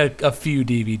 He ate a few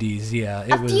DVDs, yeah.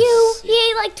 It A was, few? He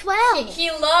ate like 12.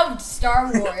 He loved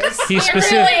Star Wars. He,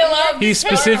 he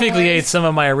specifically ate some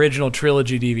of my original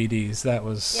trilogy DVDs. That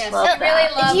was... Yes, he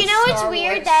really loved You know, it's Star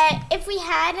weird Wars. that if we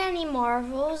had any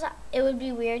Marvels, it would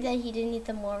be weird that he didn't eat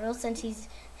the Marvels since his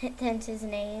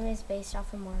name is based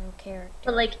off a Marvel character.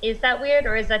 But like, is that weird,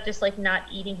 or is that just like not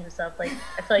eating himself? Like,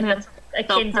 I feel like that's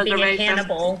akin to being a Self-preservation.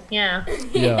 cannibal. Yeah.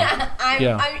 Yeah.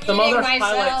 I'm Some eating other highlights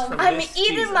myself. from I'm this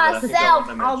eating season that I think I myself.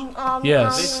 wanna mention.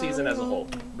 Yes. This season as a whole,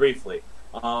 briefly.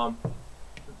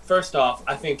 First off,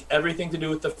 I think everything to do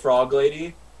with the frog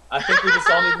lady. I think we just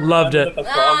all need to Loved remember it. that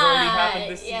the frog lady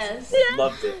happened this yes. season.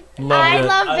 Loved it. Loved it.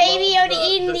 love Baby loved Yoda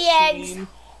eating the eggs. scene.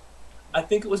 I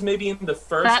think it was maybe in the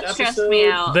first That episode. stressed me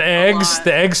out. The a eggs? lot.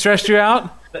 The eggs stressed you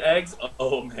out? The eggs.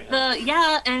 Oh man.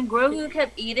 And Grogu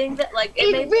kept eating that. Like It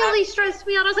made really stressed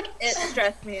me out. I was like, it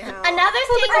stressed me out. Another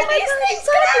thing Are these things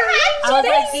gonna I was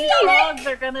like, happen? these frogs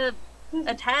are gonna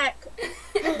attack.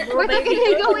 we're thinking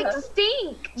they go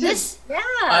extinct. This Yeah.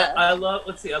 I love.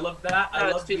 Let's see. I love that. I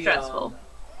it's love too the. stressful.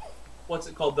 What's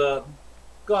it called? I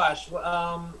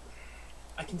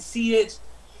can see it.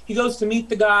 He goes to meet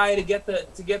the guy to get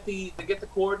the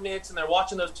coordinates, and they're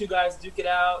watching those two guys duke it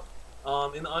out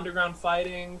in the underground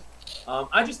fighting.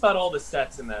 I just thought all the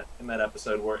sets in that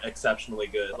episode were exceptionally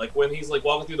good. Like when he's like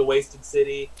walking through the wasted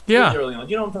city. Yeah. Really early on.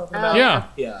 You know what I'm talking about?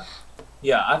 Yeah.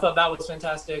 Yeah. I thought that was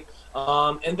fantastic.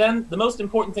 And then the most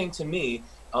important thing to me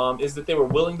is that they were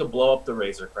willing to blow up the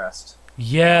Razor Crest.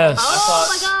 Yes. Oh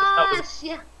my that gosh!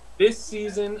 Yeah. This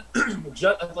season,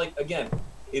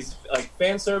 is like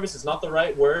fan service is not the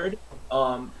right word.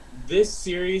 This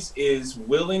series is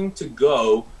willing to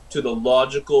go to the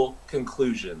logical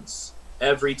conclusions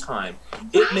every time.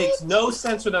 It makes no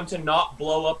sense for them to not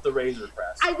blow up the Razor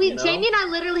Crest. Jamie and I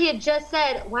literally had just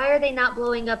said, why are they not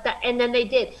blowing up that? And then they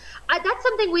did. That's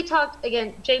something we talked,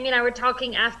 again, Jamie and I were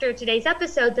talking after today's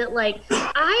episode that, like,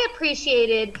 I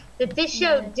appreciated that this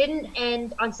show didn't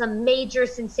end on some major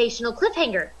sensational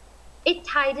cliffhanger. It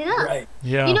tied it up. Right.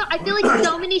 Yeah. You know, I feel like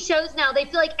so many shows now, they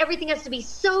feel like everything has to be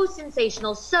so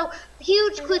sensational, so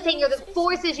huge cliffhanger that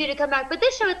forces you to come back. But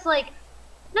this show, it's like,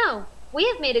 no, we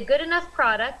have made a good enough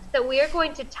product that we are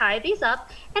going to tie these up.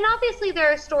 And obviously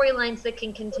there are storylines that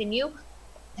can continue,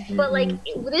 But like,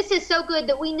 this is so good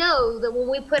that we know that when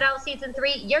we put out season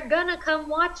 3, you're gonna come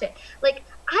watch it. Like,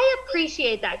 I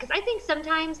appreciate that, because I think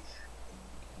sometimes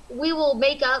we will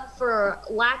make up for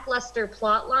lackluster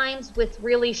plot lines with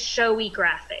really showy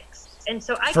graphics, and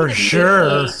so I For can sure.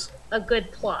 appreciate a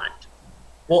good plot.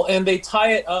 Well, and they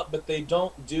tie it up, but they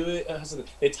don't do it.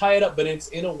 They tie it up, but it's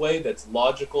in a way that's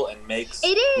logical and makes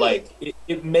It is. like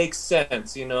it makes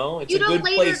sense. You know, it's You a don't good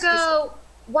later place. go,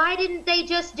 why didn't they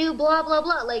just do blah blah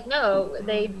blah? Like, no,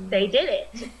 they did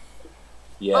it.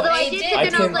 Yeah. Although They I did did think, I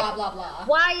was do like, blah, blah, blah.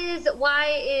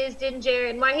 why is Din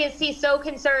Djarin, why is he so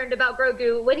concerned about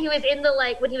Grogu when he was in the,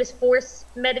 like, when he was force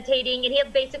meditating and he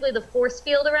had basically the force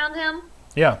field around him?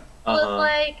 Yeah. Was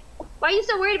like, why are you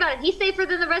so worried about it? He's safer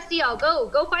than the rest of y'all.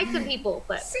 Go fight some people.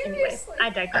 But anyway, I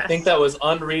digress. I think that was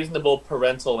unreasonable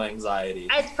parental anxiety.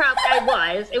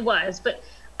 It was, but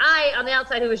I, on the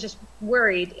outside, who was just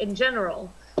worried in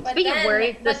general. Speaking of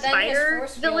worried, the spider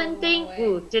villain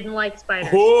thing, didn't like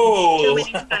spiders. Ooh. Too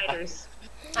many spiders.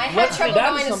 I had trouble that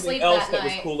going is to something sleep else that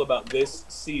was night. cool about this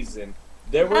season.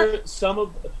 There were some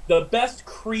of the best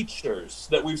creatures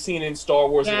that we've seen in Star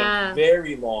Wars in a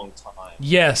very long time.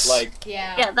 Yes. Like,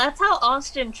 Yeah, that's how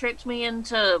Austin tricked me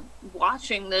into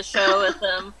watching this show with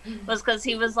him, was because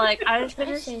he was like, I just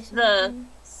finished the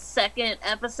second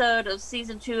episode of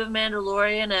season 2 of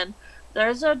Mandalorian, and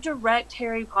there's a direct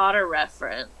Harry Potter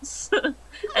reference.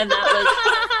 And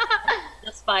that was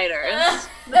the spiders.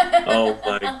 oh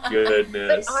my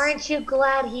goodness. But aren't you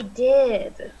glad he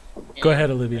did? Go ahead,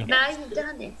 Olivia. Now you've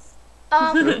done it.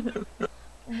 And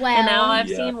now I've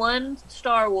seen one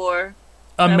Star Wars.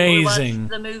 Amazing. We watched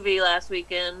the movie last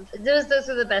weekend. Those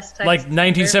are the best types. Like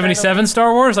 1977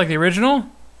 Star Wars, like the original?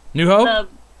 New Hope?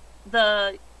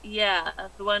 The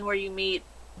one where you meet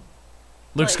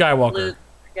Luke Skywalker. Luke,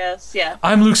 I guess, yeah.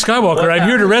 I'm Luke Skywalker. I'm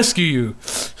here to rescue you.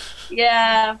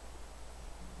 Yeah.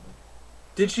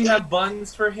 Did she have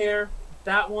buns for hair?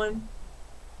 That one?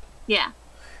 Yeah.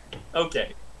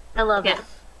 Okay. I love it.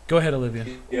 Go ahead, Olivia.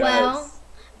 Yes. Well,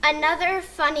 another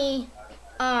funny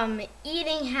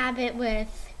eating habit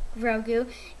with Grogu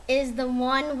is the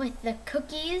one with the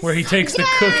cookies. Where he takes the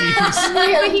cookies.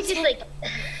 Where he's just like,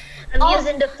 I'm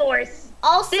using the Force.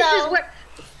 Also, this is where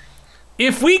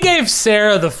If we gave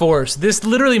Sarah the Force, this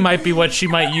literally might be what she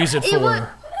might use it for.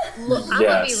 Look, I'm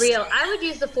gonna be real. I would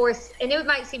use the Force, and it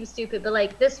might seem stupid, but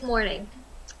like this morning,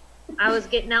 I was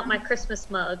getting out my Christmas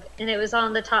mug, and it was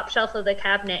on the top shelf of the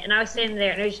cabinet, and I was standing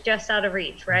there, and it was just out of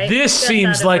reach, right? This Just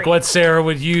seems out of like reach. what Sarah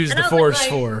would use And the I was Force like,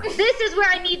 for. This is where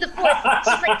I need the Force.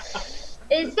 She's like,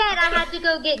 instead, I had to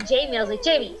go get Jamie. I was like,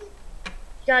 Jamie, you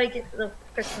gotta get the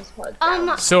Christmas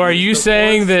mug. So are you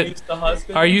saying that?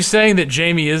 Are you saying that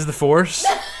Jamie is the Force?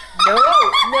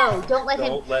 No, don't let him.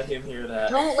 Don't let him hear that.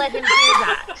 Don't let him hear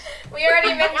that. We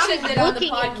already mentioned it on the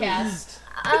Looking at me.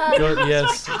 podcast.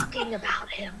 Yes. Talking about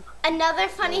him. Another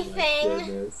funny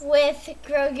thing with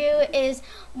Grogu is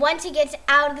once he gets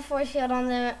out of the force field on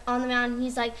the mountain,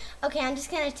 he's like, "Okay, I'm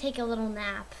just gonna take a little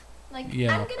nap." Like,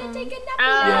 Yeah. I'm gonna take a nap.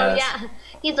 Oh, Yes. yeah.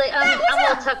 He's like, I'm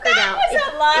all tuckered out. That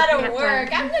was a lot If you of have work.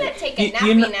 time. I'm gonna take a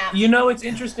You know, nappy nap. you know, it's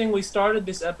interesting. We started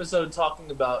this episode talking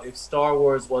about if Star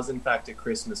Wars was in fact a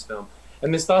Christmas film.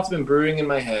 And this thought's been brewing in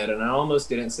my head, and I almost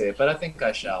didn't say it, but I think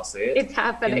I shall say it. It's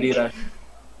happening. Indeed,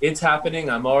 it's happening.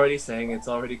 I'm already saying it's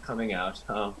already coming out.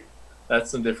 That's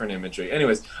some different imagery.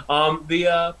 Anyways,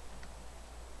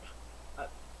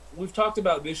 we've talked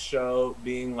about this show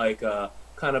being like a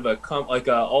kind of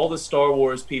all the Star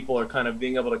Wars people are kind of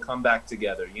being able to come back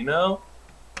together, you know,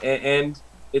 and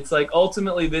it's like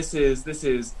ultimately this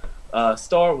is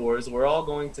Star Wars. We're all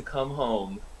going to come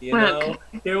home, you know.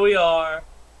 Here we are.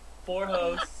 4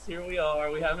 hosts, here we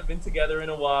are. We haven't been together in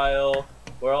a while.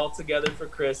 We're all together for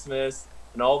Christmas,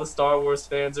 and all the Star Wars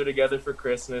fans are together for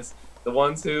Christmas. The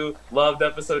ones who loved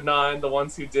Episode 9, the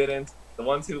ones who didn't, the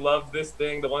ones who loved this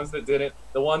thing, the ones that didn't,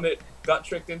 the one that got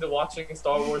tricked into watching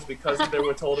Star Wars because they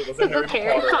were told it was a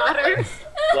Harry Potter.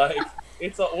 Like,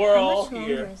 we're all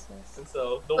here. And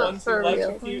so the ones who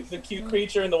like the cute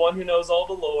creature and the one who knows all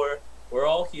the lore, we're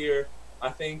all here. I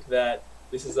think that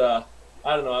this is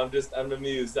I don't know. I'm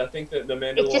amused. I think that The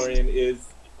Mandalorian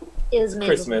is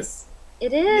Christmas.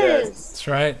 It is. Yes. That's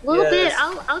right. A little bit.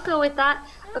 I'll go with that.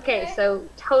 Okay, so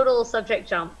total subject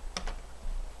jump.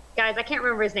 Guys, I can't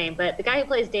remember his name, but the guy who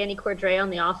plays Danny Cordray on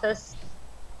The Office.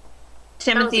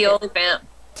 Timothy Olyphant.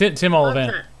 Tim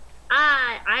Olyphant.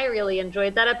 I really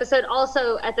enjoyed that episode.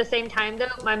 Also, at the same time, though,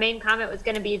 my main comment was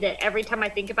going to be that every time I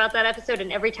think about that episode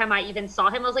and every time I even saw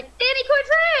him, I was like, Danny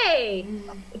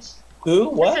Cordray! Who?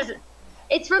 What?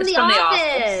 It's from The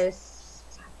Office.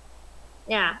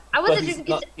 Yeah, I wasn't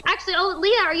actually. Oh,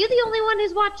 Leah, are you the only one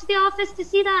who's watched The Office to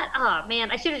see that? Oh man,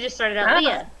 I should have just started out.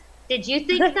 Leah, did you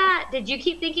think that? Did you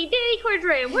keep thinking, Danny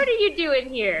Cordray, what are you doing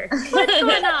here? What's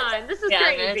going on? This is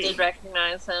crazy. I did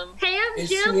recognize him. Pam,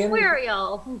 Jim, where are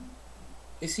y'all?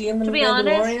 Is he in the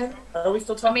Mandalorian? Are we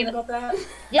still talking about that?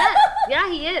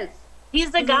 Yeah, he is.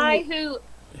 He's the guy who.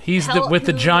 He's with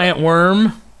the giant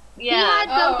worm. Yeah.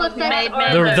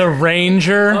 The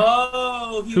Ranger.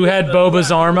 Oh, who had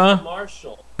Boba's armor.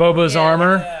 Boba's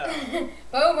armor. Yeah.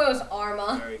 Boba's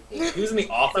armor. He was in The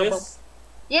Office.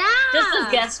 Yeah. Just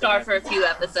as guest star for a few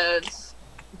episodes.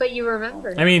 But you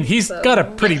remember. I mean, he's got a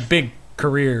pretty big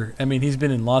career. I mean, he's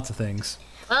been in lots of things.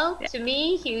 Well, to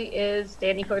me, he is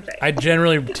Danny Cordray. I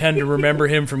generally tend to remember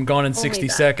him from Gone in 60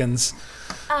 Seconds.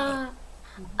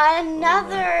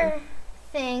 Another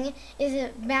thing is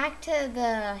it back to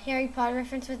the Harry Potter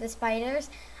reference with the spiders.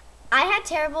 I had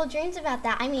terrible dreams about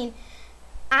that. I mean,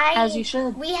 as you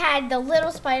should. We had the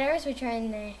little spiders, which are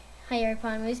in the Harry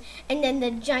Potter movies, and then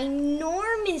the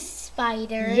ginormous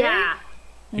spider. Yeah,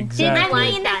 exactly.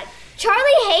 I mean,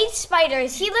 Charlie hates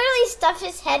spiders. He literally stuffed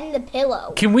his head in the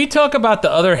pillow. Can we talk about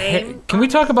the other? Can we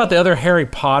talk about the other Harry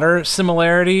Potter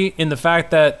similarity in the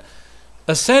fact that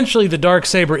essentially the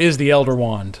Darksaber is the Elder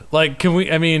Wand? Like, can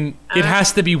we? I mean, it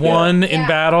has to be won in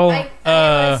battle.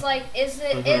 It's like,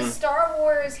 is Star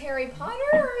Wars Harry Potter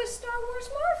or is Star Wars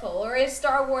Marvel or is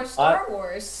Star Wars Star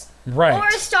Wars? Right. Or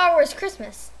is Star Wars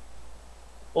Christmas?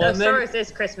 Well, Star Wars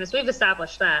is Christmas. We've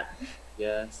established that.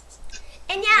 Yes.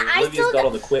 And yeah, Olivia's got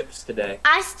all the quips today.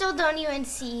 I still don't even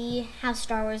see how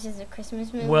Star Wars is a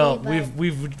Christmas movie. Well, but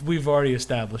we've already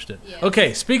established it. Yeah.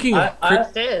 Okay, speaking of,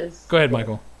 go ahead,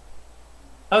 Michael.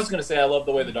 I was gonna say I love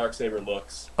the way the Darksaber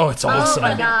looks. Oh, it's awesome. Oh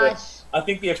my gosh. I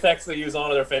think the effects they use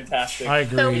on it are fantastic. I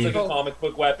agree. It's like a comic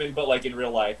book weapon, but like in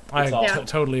real life. It's I awesome.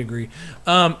 totally agree.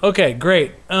 Okay,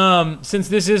 great. Since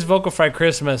this is Vocal Fry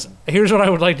Christmas, here's what I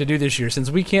would like to do this year.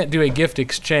 Since we can't do a gift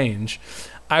exchange,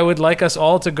 I would like us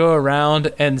all to go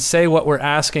around and say what we're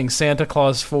asking Santa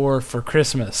Claus for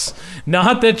Christmas.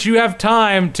 Not that you have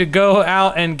time to go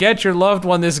out and get your loved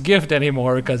one this gift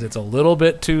anymore because it's a little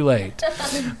bit too late.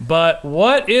 But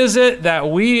what is it that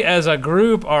we as a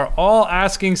group are all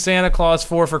asking Santa Claus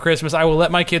for Christmas? I will let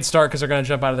my kids start because they're going to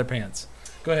jump out of their pants.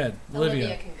 Go ahead,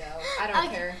 Olivia. Can go. I don't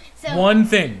care. So, one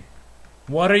thing.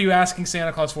 What are you asking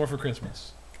Santa Claus for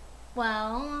Christmas?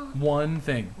 Well. One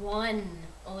thing.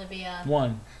 Olivia.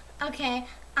 One. Okay,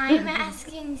 I'm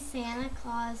asking Santa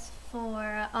Claus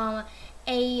for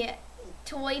a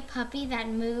toy puppy that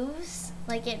moves,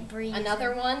 like it breathes.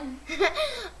 Another one?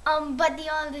 But the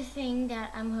other thing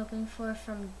that I'm hoping for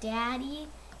from Daddy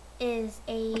is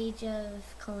Age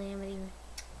of Calamity.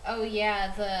 Oh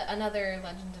yeah, another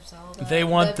Legend of Zelda. They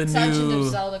want the Legend new of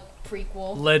Zelda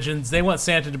prequel. Legends. They want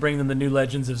Santa to bring them the new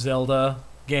Legends of Zelda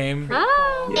game. Oh.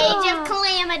 Age of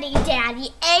Calamity, Daddy.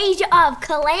 Age of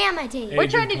Calamity. We're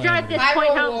trying to drive this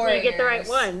point home so you get the right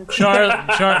one.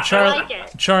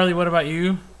 Charlie, what about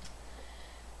you?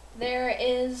 There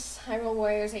is Hyrule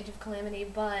Warriors Age of Calamity,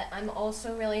 but I'm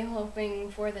also really hoping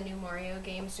for the new Mario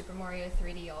game, Super Mario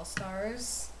 3D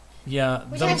All-Stars.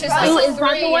 Yeah. Is that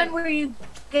the one where you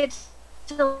get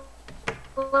to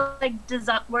like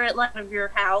design where it left of your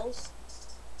house?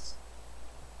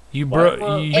 We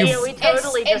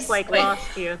totally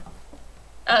lost you.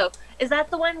 Oh, is that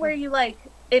the one where you like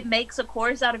it makes a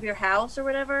course out of your house or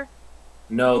whatever?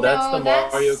 No, that's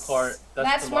Mario Kart.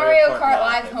 That's Mario Kart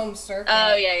Live Home Circuit.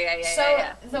 Oh yeah. So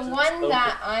the one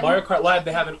that I'm Mario Kart Live,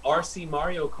 they have an RC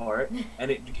Mario Kart,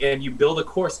 and you build a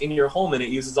course in your home, and it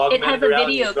uses augmented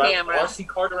reality. It has a video camera. An RC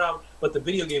kart around, but the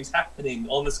video game's happening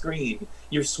on the screen.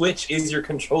 Your Switch is your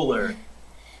controller.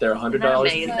 They're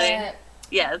 $100.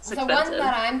 Yeah, it's expensive. The one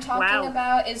that I'm talking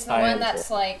about is the one that's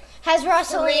like has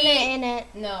Rosalina in it.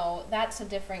 No, that's a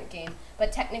different game.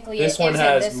 But technically, this one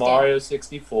has Mario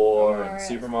 64, and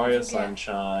Super Mario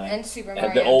Sunshine, and Super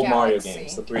Mario the old Galaxy. Mario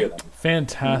games, the three of them.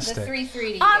 Fantastic. The 3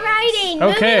 3D. Alrighty,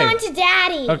 moving on to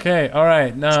Daddy. Okay, all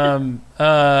right.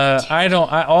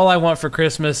 All I want for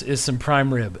Christmas is some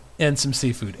prime rib and some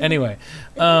seafood. Anyway,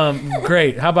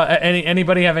 great. How about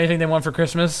anybody have anything they want for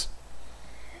Christmas?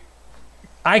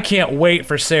 I can't wait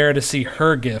for Sarah to see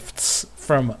her gifts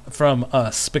from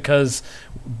us because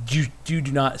you do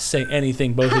not say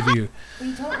anything, both of you.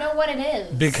 We don't know what it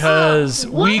is. Because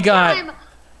the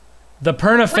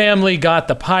Perna family got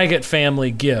the Pygott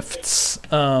family gifts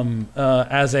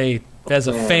as a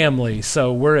family,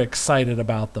 so we're excited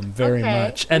about them very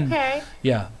much. And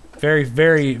yeah, very,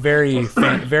 very, very,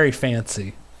 very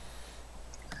fancy.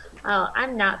 Oh,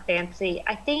 I'm not fancy.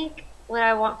 I think what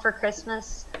I want for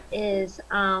Christmas is,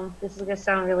 this is going to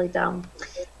sound really dumb,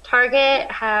 Target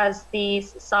has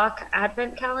these sock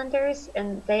advent calendars,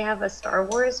 and they have a Star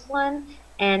Wars one,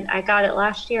 and I got it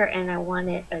last year, and I want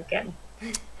it again.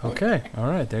 Okay, all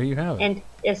right, there you have it. And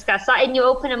it's got and you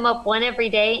open them up one every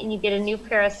day, and you get a new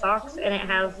pair of socks, and it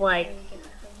has like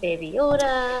Baby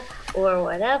Yoda or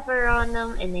whatever on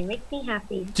them, and they make me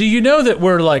happy. Do you know that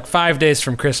we're like 5 days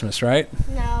from Christmas, right?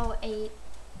 No, 8.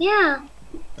 Yeah.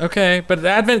 Okay, but the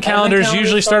Advent calendars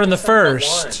usually start on the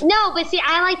 1st. No, but see,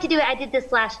 I like to do it. I did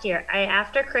this last year.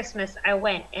 After Christmas, I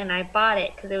went and I bought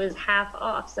it because it was half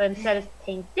off. So instead of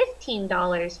paying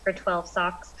 $15 for 12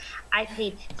 socks, I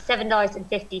paid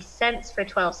 $7.50 for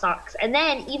 12 socks. And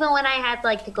then even when I had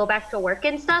like to go back to work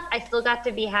and stuff, I still got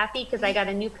to be happy because I got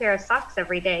a new pair of socks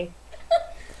every day.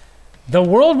 The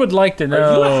world would like to know.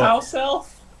 Are you a house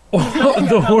elf?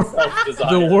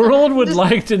 The world would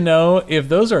like to know if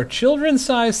those are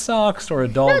children's-sized socks or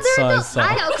adult-sized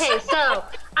socks. Okay, so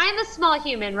I'm a small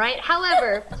human, right?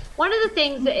 However, one of the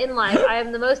things in life I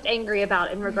am the most angry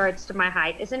about in regards to my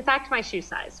height is, in fact, my shoe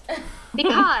size.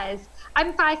 Because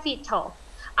I'm 5 feet tall.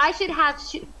 I should have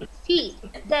feet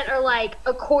that are like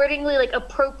accordingly, like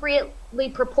appropriately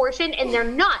proportioned, and they're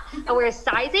not. I wear a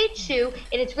size 8 shoe,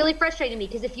 and it's really frustrating me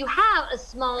because if you have a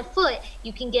small foot,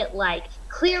 you can get like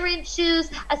clearance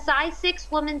shoes, a size 6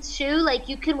 woman's shoe, like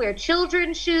you can wear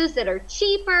children's shoes that are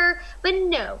cheaper, but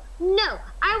no,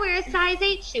 I wear a size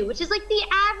 8 shoe, which is like the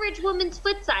average woman's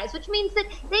foot size, which means that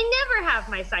they never have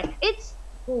my size.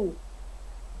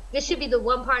 This should be the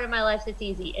one part of my life that's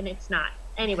easy, and it's not.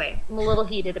 Anyway, I'm a little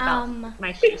heated about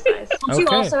my shoe size. Don't you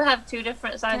also have 2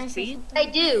 different size feet? I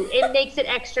do. It makes it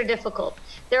extra difficult.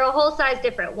 They're a whole size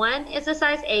different. One is a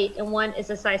size 8 and one is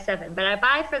a size 7. But I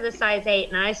buy for the size 8,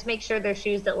 and I just make sure they're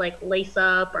shoes that like lace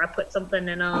up, or I put something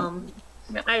in them.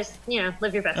 I just,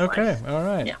 live your best life. Okay, all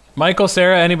right. Yeah. Michael,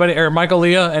 Sarah, anybody, or Michael,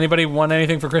 Leah, anybody want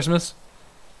anything for Christmas?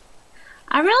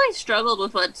 I really struggled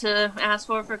with what to ask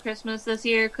for Christmas this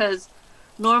year because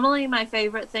normally my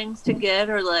favorite things to get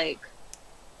are like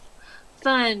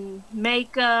fun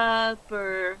makeup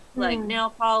or like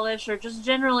nail polish or just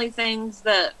generally things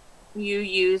that you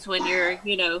use when you're,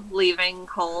 leaving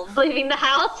home. Leaving the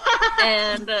house.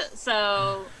 And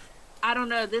so, I don't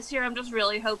know, this year I'm just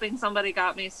really hoping somebody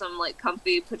got me some like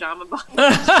comfy pajama bottoms.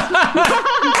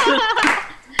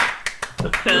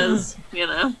 Because,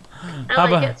 I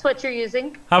like it's what you're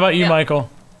using. How about you, Michael?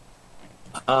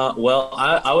 Well,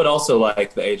 I would also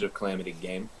like the Age of Calamity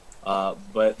game.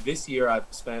 But this year I've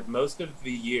spent most of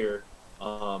the year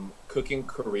cooking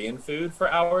Korean food for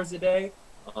hours a day.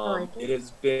 It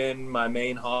has been my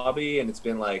main hobby, and it's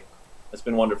been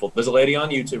wonderful. There's a lady on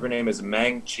YouTube, her name is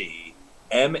Maangchi,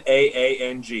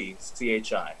 Maangchi,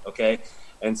 okay?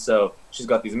 And so she's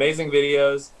got these amazing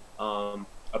videos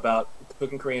about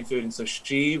cooking Korean food, and so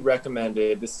she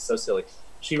recommended, this is so silly,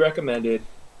 she recommended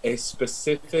a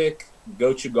specific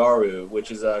gochugaru,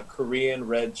 which is a Korean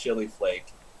red chili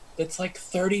flake. It's like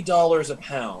 $30 a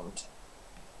pound,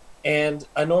 and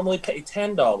I normally pay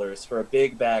 $10 for a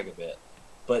big bag of it.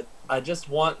 But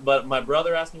but my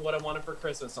brother asked me what I wanted for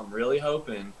Christmas. I'm really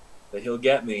hoping that he'll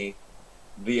get me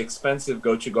the expensive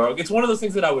gochugaru. It's one of those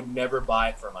things that I would never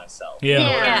buy for myself. Yeah, you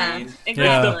know what I mean?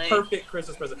 Exactly. It's the perfect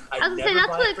Christmas present. I was gonna say that's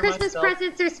what Christmas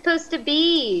presents are supposed to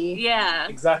be. Yeah,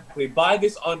 exactly. Buy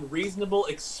this unreasonable,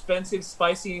 expensive,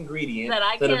 spicy ingredient that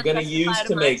I'm going to use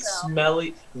to make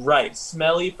smelly,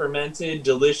 fermented,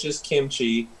 delicious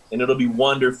kimchi, and it'll be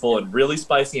wonderful and really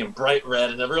spicy and bright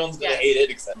red, and everyone's going to hate it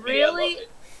except me. I love it.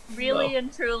 Really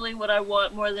and truly what I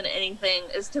want more than anything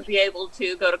is to be able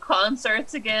to go to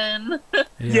concerts again.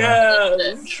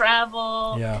 Yes.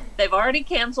 Travel. Yeah. They've already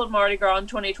canceled Mardi Gras in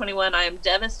 2021. I am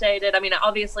devastated. I mean,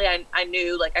 obviously I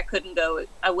knew like I couldn't go.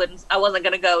 I wasn't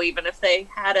going to go even if they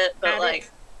had it, but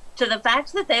to the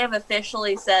fact that they have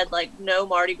officially said like no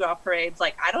Mardi Gras parades,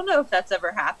 like I don't know if that's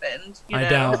ever happened. I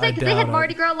doubt because they had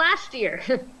Mardi Gras last year.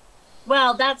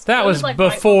 Well, that was like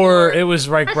before. It was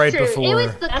right before.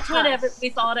 That's whenever we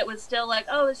thought it was still like,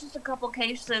 oh, it's just a couple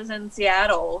cases in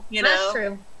Seattle. That's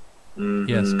true. Mm-hmm.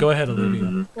 Yes, go ahead, Olivia.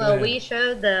 Mm-hmm. Well, we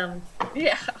showed them.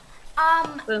 Yeah.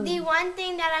 The one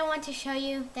thing that I want to show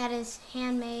you that is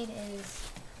handmade is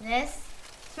this.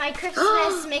 It's my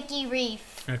Christmas Mickey wreath.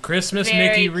 A Christmas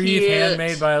Mickey wreath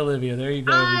handmade by Olivia. There you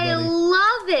go, everybody. I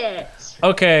love it.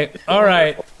 Okay, all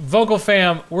right. Vocal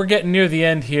fam, we're getting near the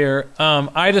end here.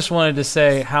 I just wanted to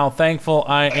say how thankful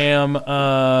I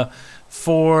am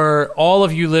for all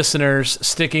of you listeners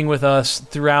sticking with us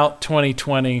throughout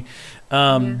 2020.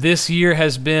 This year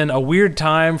has been a weird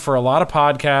time for a lot of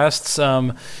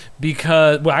podcasts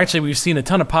because, well, actually, we've seen a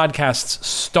ton of podcasts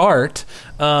start.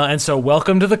 And so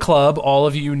welcome to the club, all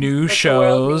of you new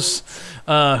shows.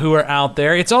 who are out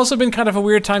there. It's also been kind of a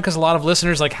weird time because a lot of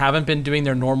listeners like haven't been doing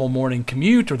their normal morning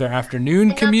commute or their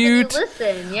afternoon commute.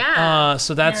 Listen, yeah.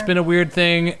 So that's been a weird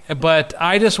thing. But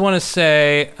I just want to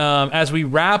say, as we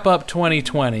wrap up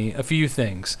 2020, a few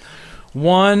things.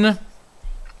 One,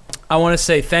 I want to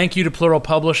say thank you to Plural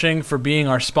Publishing for being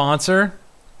our sponsor.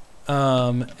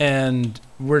 And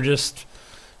we're just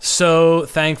so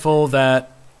thankful that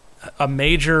a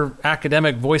major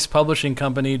academic voice publishing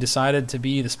company decided to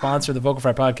be the sponsor of the Vocal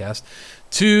Fry podcast.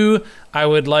 Two, I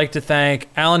would like to thank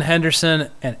Alan Henderson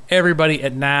and everybody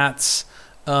at Nats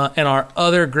and our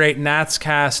other great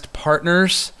Natscast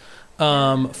partners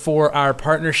for our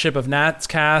partnership of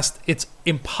Natscast. It's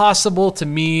impossible to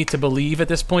me to believe at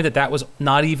this point that was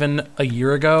not even a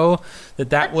year ago,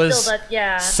 that was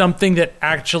something that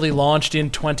actually launched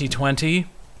in 2020.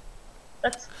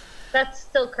 That's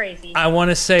still crazy. I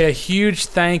want to say a huge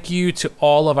thank you to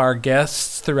all of our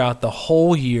guests throughout the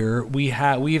whole year. We've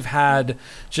had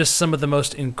just some of the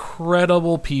most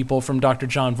incredible people, from Dr.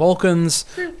 John Volkins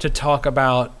to talk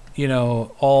about,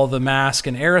 all the mask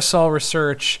and aerosol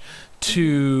research,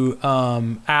 to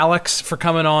Alex for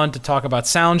coming on to talk about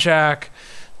Soundjack,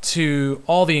 to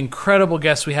all the incredible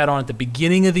guests we had on at the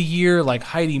beginning of the year, like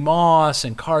Heidi Moss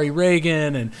and Kari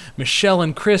Reagan and Michelle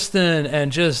and Kristen,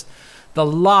 and just the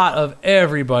lot of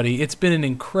everybody. It's been an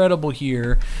incredible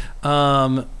year.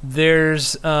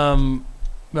 There's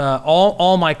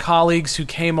all my colleagues who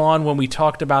came on when we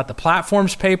talked about the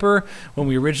platforms paper, when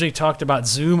we originally talked about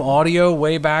Zoom audio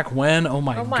way back when. Oh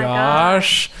my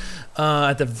gosh.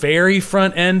 At the very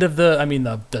front end of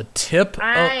the tip.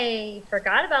 I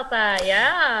forgot about that,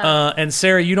 yeah. And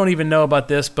Sarah, you don't even know about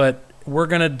this, but we're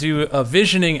going to do a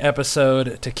visioning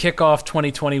episode to kick off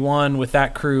 2021 with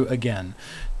that crew again.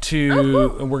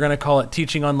 We're going to call it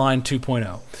Teaching Online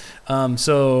 2.0.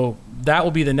 So that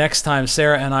will be the next time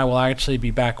Sarah and I will actually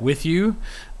be back with you.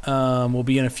 We'll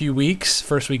be in a few weeks,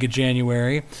 first week of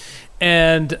January.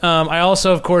 And I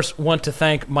also, of course, want to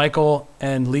thank Michael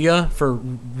and Leah for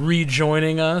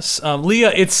rejoining us.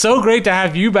 Leah, it's so great to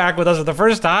have you back with us for the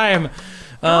first time,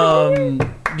 for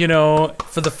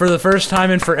the first time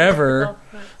in forever.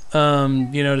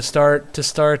 To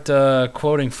start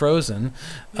quoting Frozen,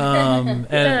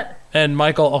 and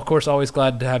Michael, of course, always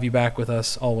glad to have you back with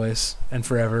us, always and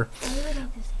forever.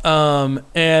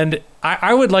 And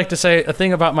I would like to say a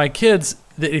thing about my kids,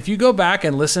 that if you go back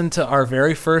and listen to our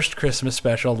very first Christmas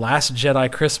special, Last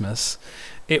Jedi Christmas,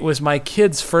 it was my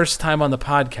kids' first time on the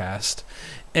podcast,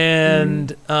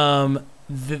 and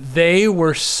they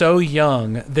were so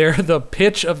young. The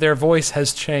pitch of their voice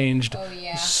has changed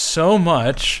so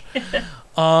much.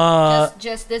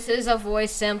 Just this is a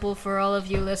voice sample for all of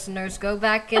you listeners. Go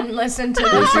back and listen to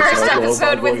the first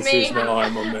episode with me.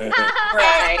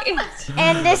 Right.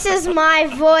 And this is my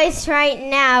voice right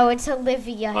now. It's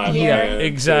Olivia here. Yeah,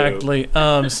 exactly.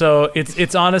 So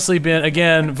it's honestly been,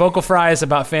 again, Vocal Fry is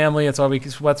about family. That's why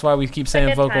we keep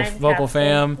saying vocal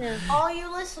fam. Yeah. All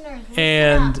you listeners.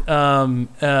 And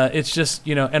it's just,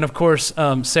 and of course,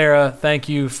 Sarah, thank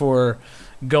you for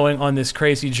going on this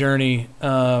crazy journey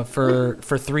for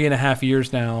 3.5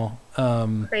 years now.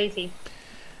 Crazy.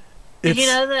 Did you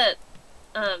know that,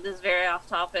 this is very off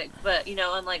topic, but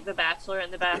unlike The Bachelor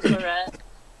and The Bachelorette,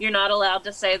 you're not allowed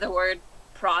to say the word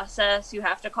process. You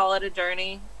have to call it a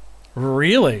journey.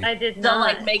 Really? I did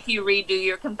not. They'll make you redo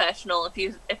your confessional if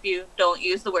you don't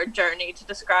use the word journey to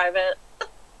describe it.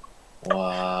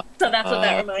 Wow. So that's what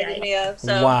that reminded me of.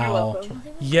 So wow. You're welcome.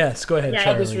 Yes, go ahead, I had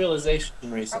Charlie. this realization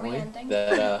recently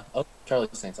that Charlie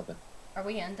was saying something. Are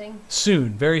we ending?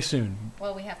 Soon, very soon.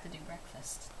 Well, we have to do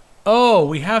breakfast. Oh,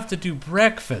 we have to do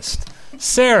breakfast.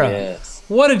 Sarah,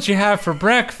 what did you have for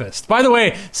breakfast? By the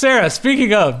way, Sarah,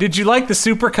 speaking of, did you like the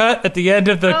supercut at the end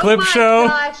of the clip show?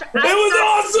 Gosh, it was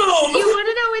awesome! You want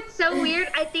to know what's so weird?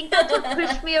 I think that's what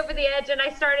pushed me over the edge, and I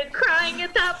started crying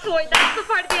at that point. That's the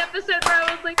part of the episode where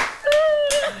I was like,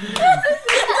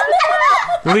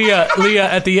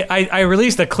 Leah, I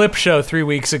released a clip show 3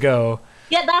 weeks ago.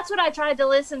 Yeah, that's what I tried to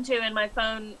listen to, and my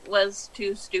phone was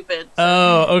too stupid. So.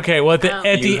 Oh, okay. Well,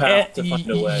 you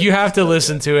have to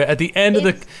listen to it. At the end of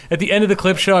the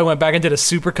clip show, I went back and did a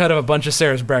supercut of a bunch of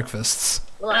Sarah's breakfasts.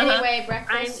 Well, anyway,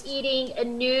 breakfast. I'm eating a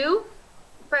new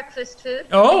breakfast food.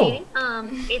 Oh.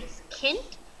 It's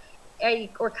Kint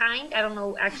or Kind. I don't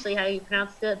know actually how you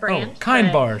pronounce the brand. Oh,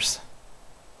 Kind bars.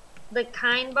 The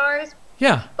Kind bars.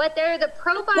 Yeah. But they're the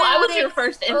probiotic. Why was your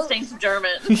first instinct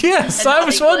German? Yes, I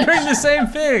was wondering the same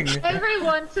thing. Every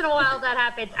once in a while that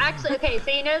happens. Actually, okay, so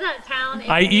you know that town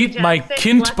in I New eat my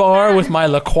Jackson, Kint bar with my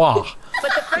La Croix.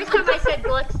 But the first time I said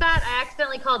Gluckstadt, I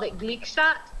accidentally called it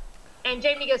Glickstadt. And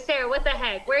Jamie goes, Sarah, what the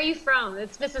heck? Where are you from?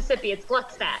 It's Mississippi. It's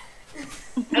Gluckstadt.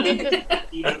 I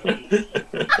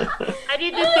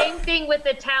did the same thing with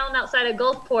the town outside of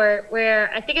Gulfport,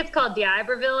 where I think it's called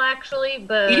D'Iberville, actually,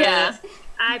 but Yeah.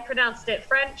 I pronounced it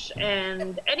French.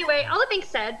 And anyway, all the things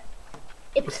said,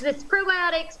 it's this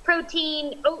probiotics,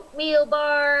 protein, oatmeal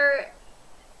bar.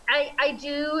 I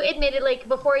do admit it, like,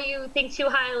 before you think too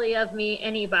highly of me,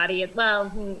 anybody, well,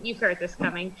 you've heard this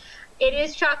coming. It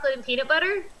is chocolate and peanut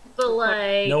butter, but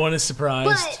like... No one is surprised.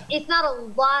 But it's not a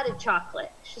lot of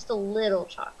chocolate. It's just a little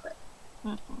chocolate.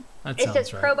 That It sounds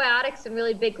says right. probiotics in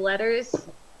really big letters.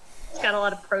 It's got a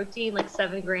lot of protein, like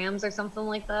 7 grams or something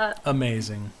like that.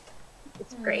 Amazing.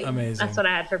 It's great. Amazing. That's what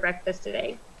I had for breakfast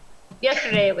today.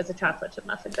 Yesterday it was a chocolate chip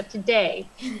muffin, but today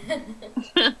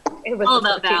it was All a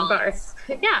about protein balance.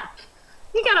 bar. Yeah,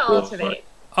 you gotta alternate.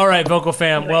 All right, Vocal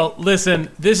Fam. Well, listen,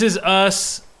 this is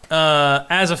us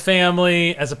as a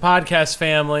family, as a podcast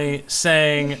family,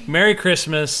 saying Merry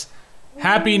Christmas,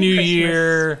 Happy New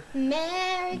Year.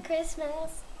 Merry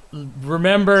Christmas.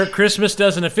 Remember, Christmas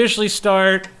doesn't officially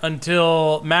start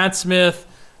until Matt Smith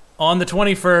on the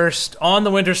 21st, on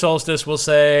the winter solstice, will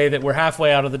say that we're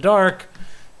halfway out of the dark.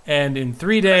 And in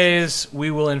 3 days, we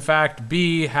will in fact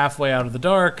be halfway out of the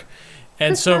dark.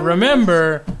 And so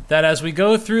remember that as we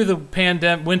go through the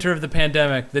winter of the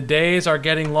pandemic, the days are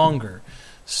getting longer.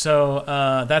 So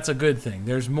that's a good thing.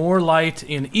 There's more light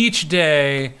in each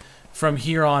day from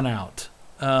here on out.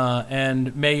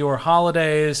 And may your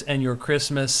holidays and your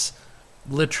Christmas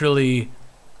literally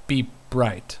be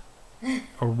bright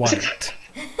or white.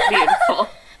 Beautiful.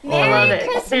 Merry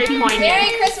Christmas.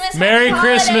 Merry Christmas. Merry happy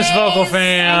Christmas, holidays. Vocal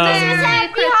Fam.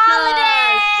 Happy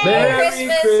holidays. Merry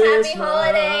Christmas. Happy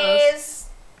holidays.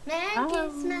 Merry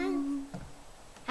Christmas.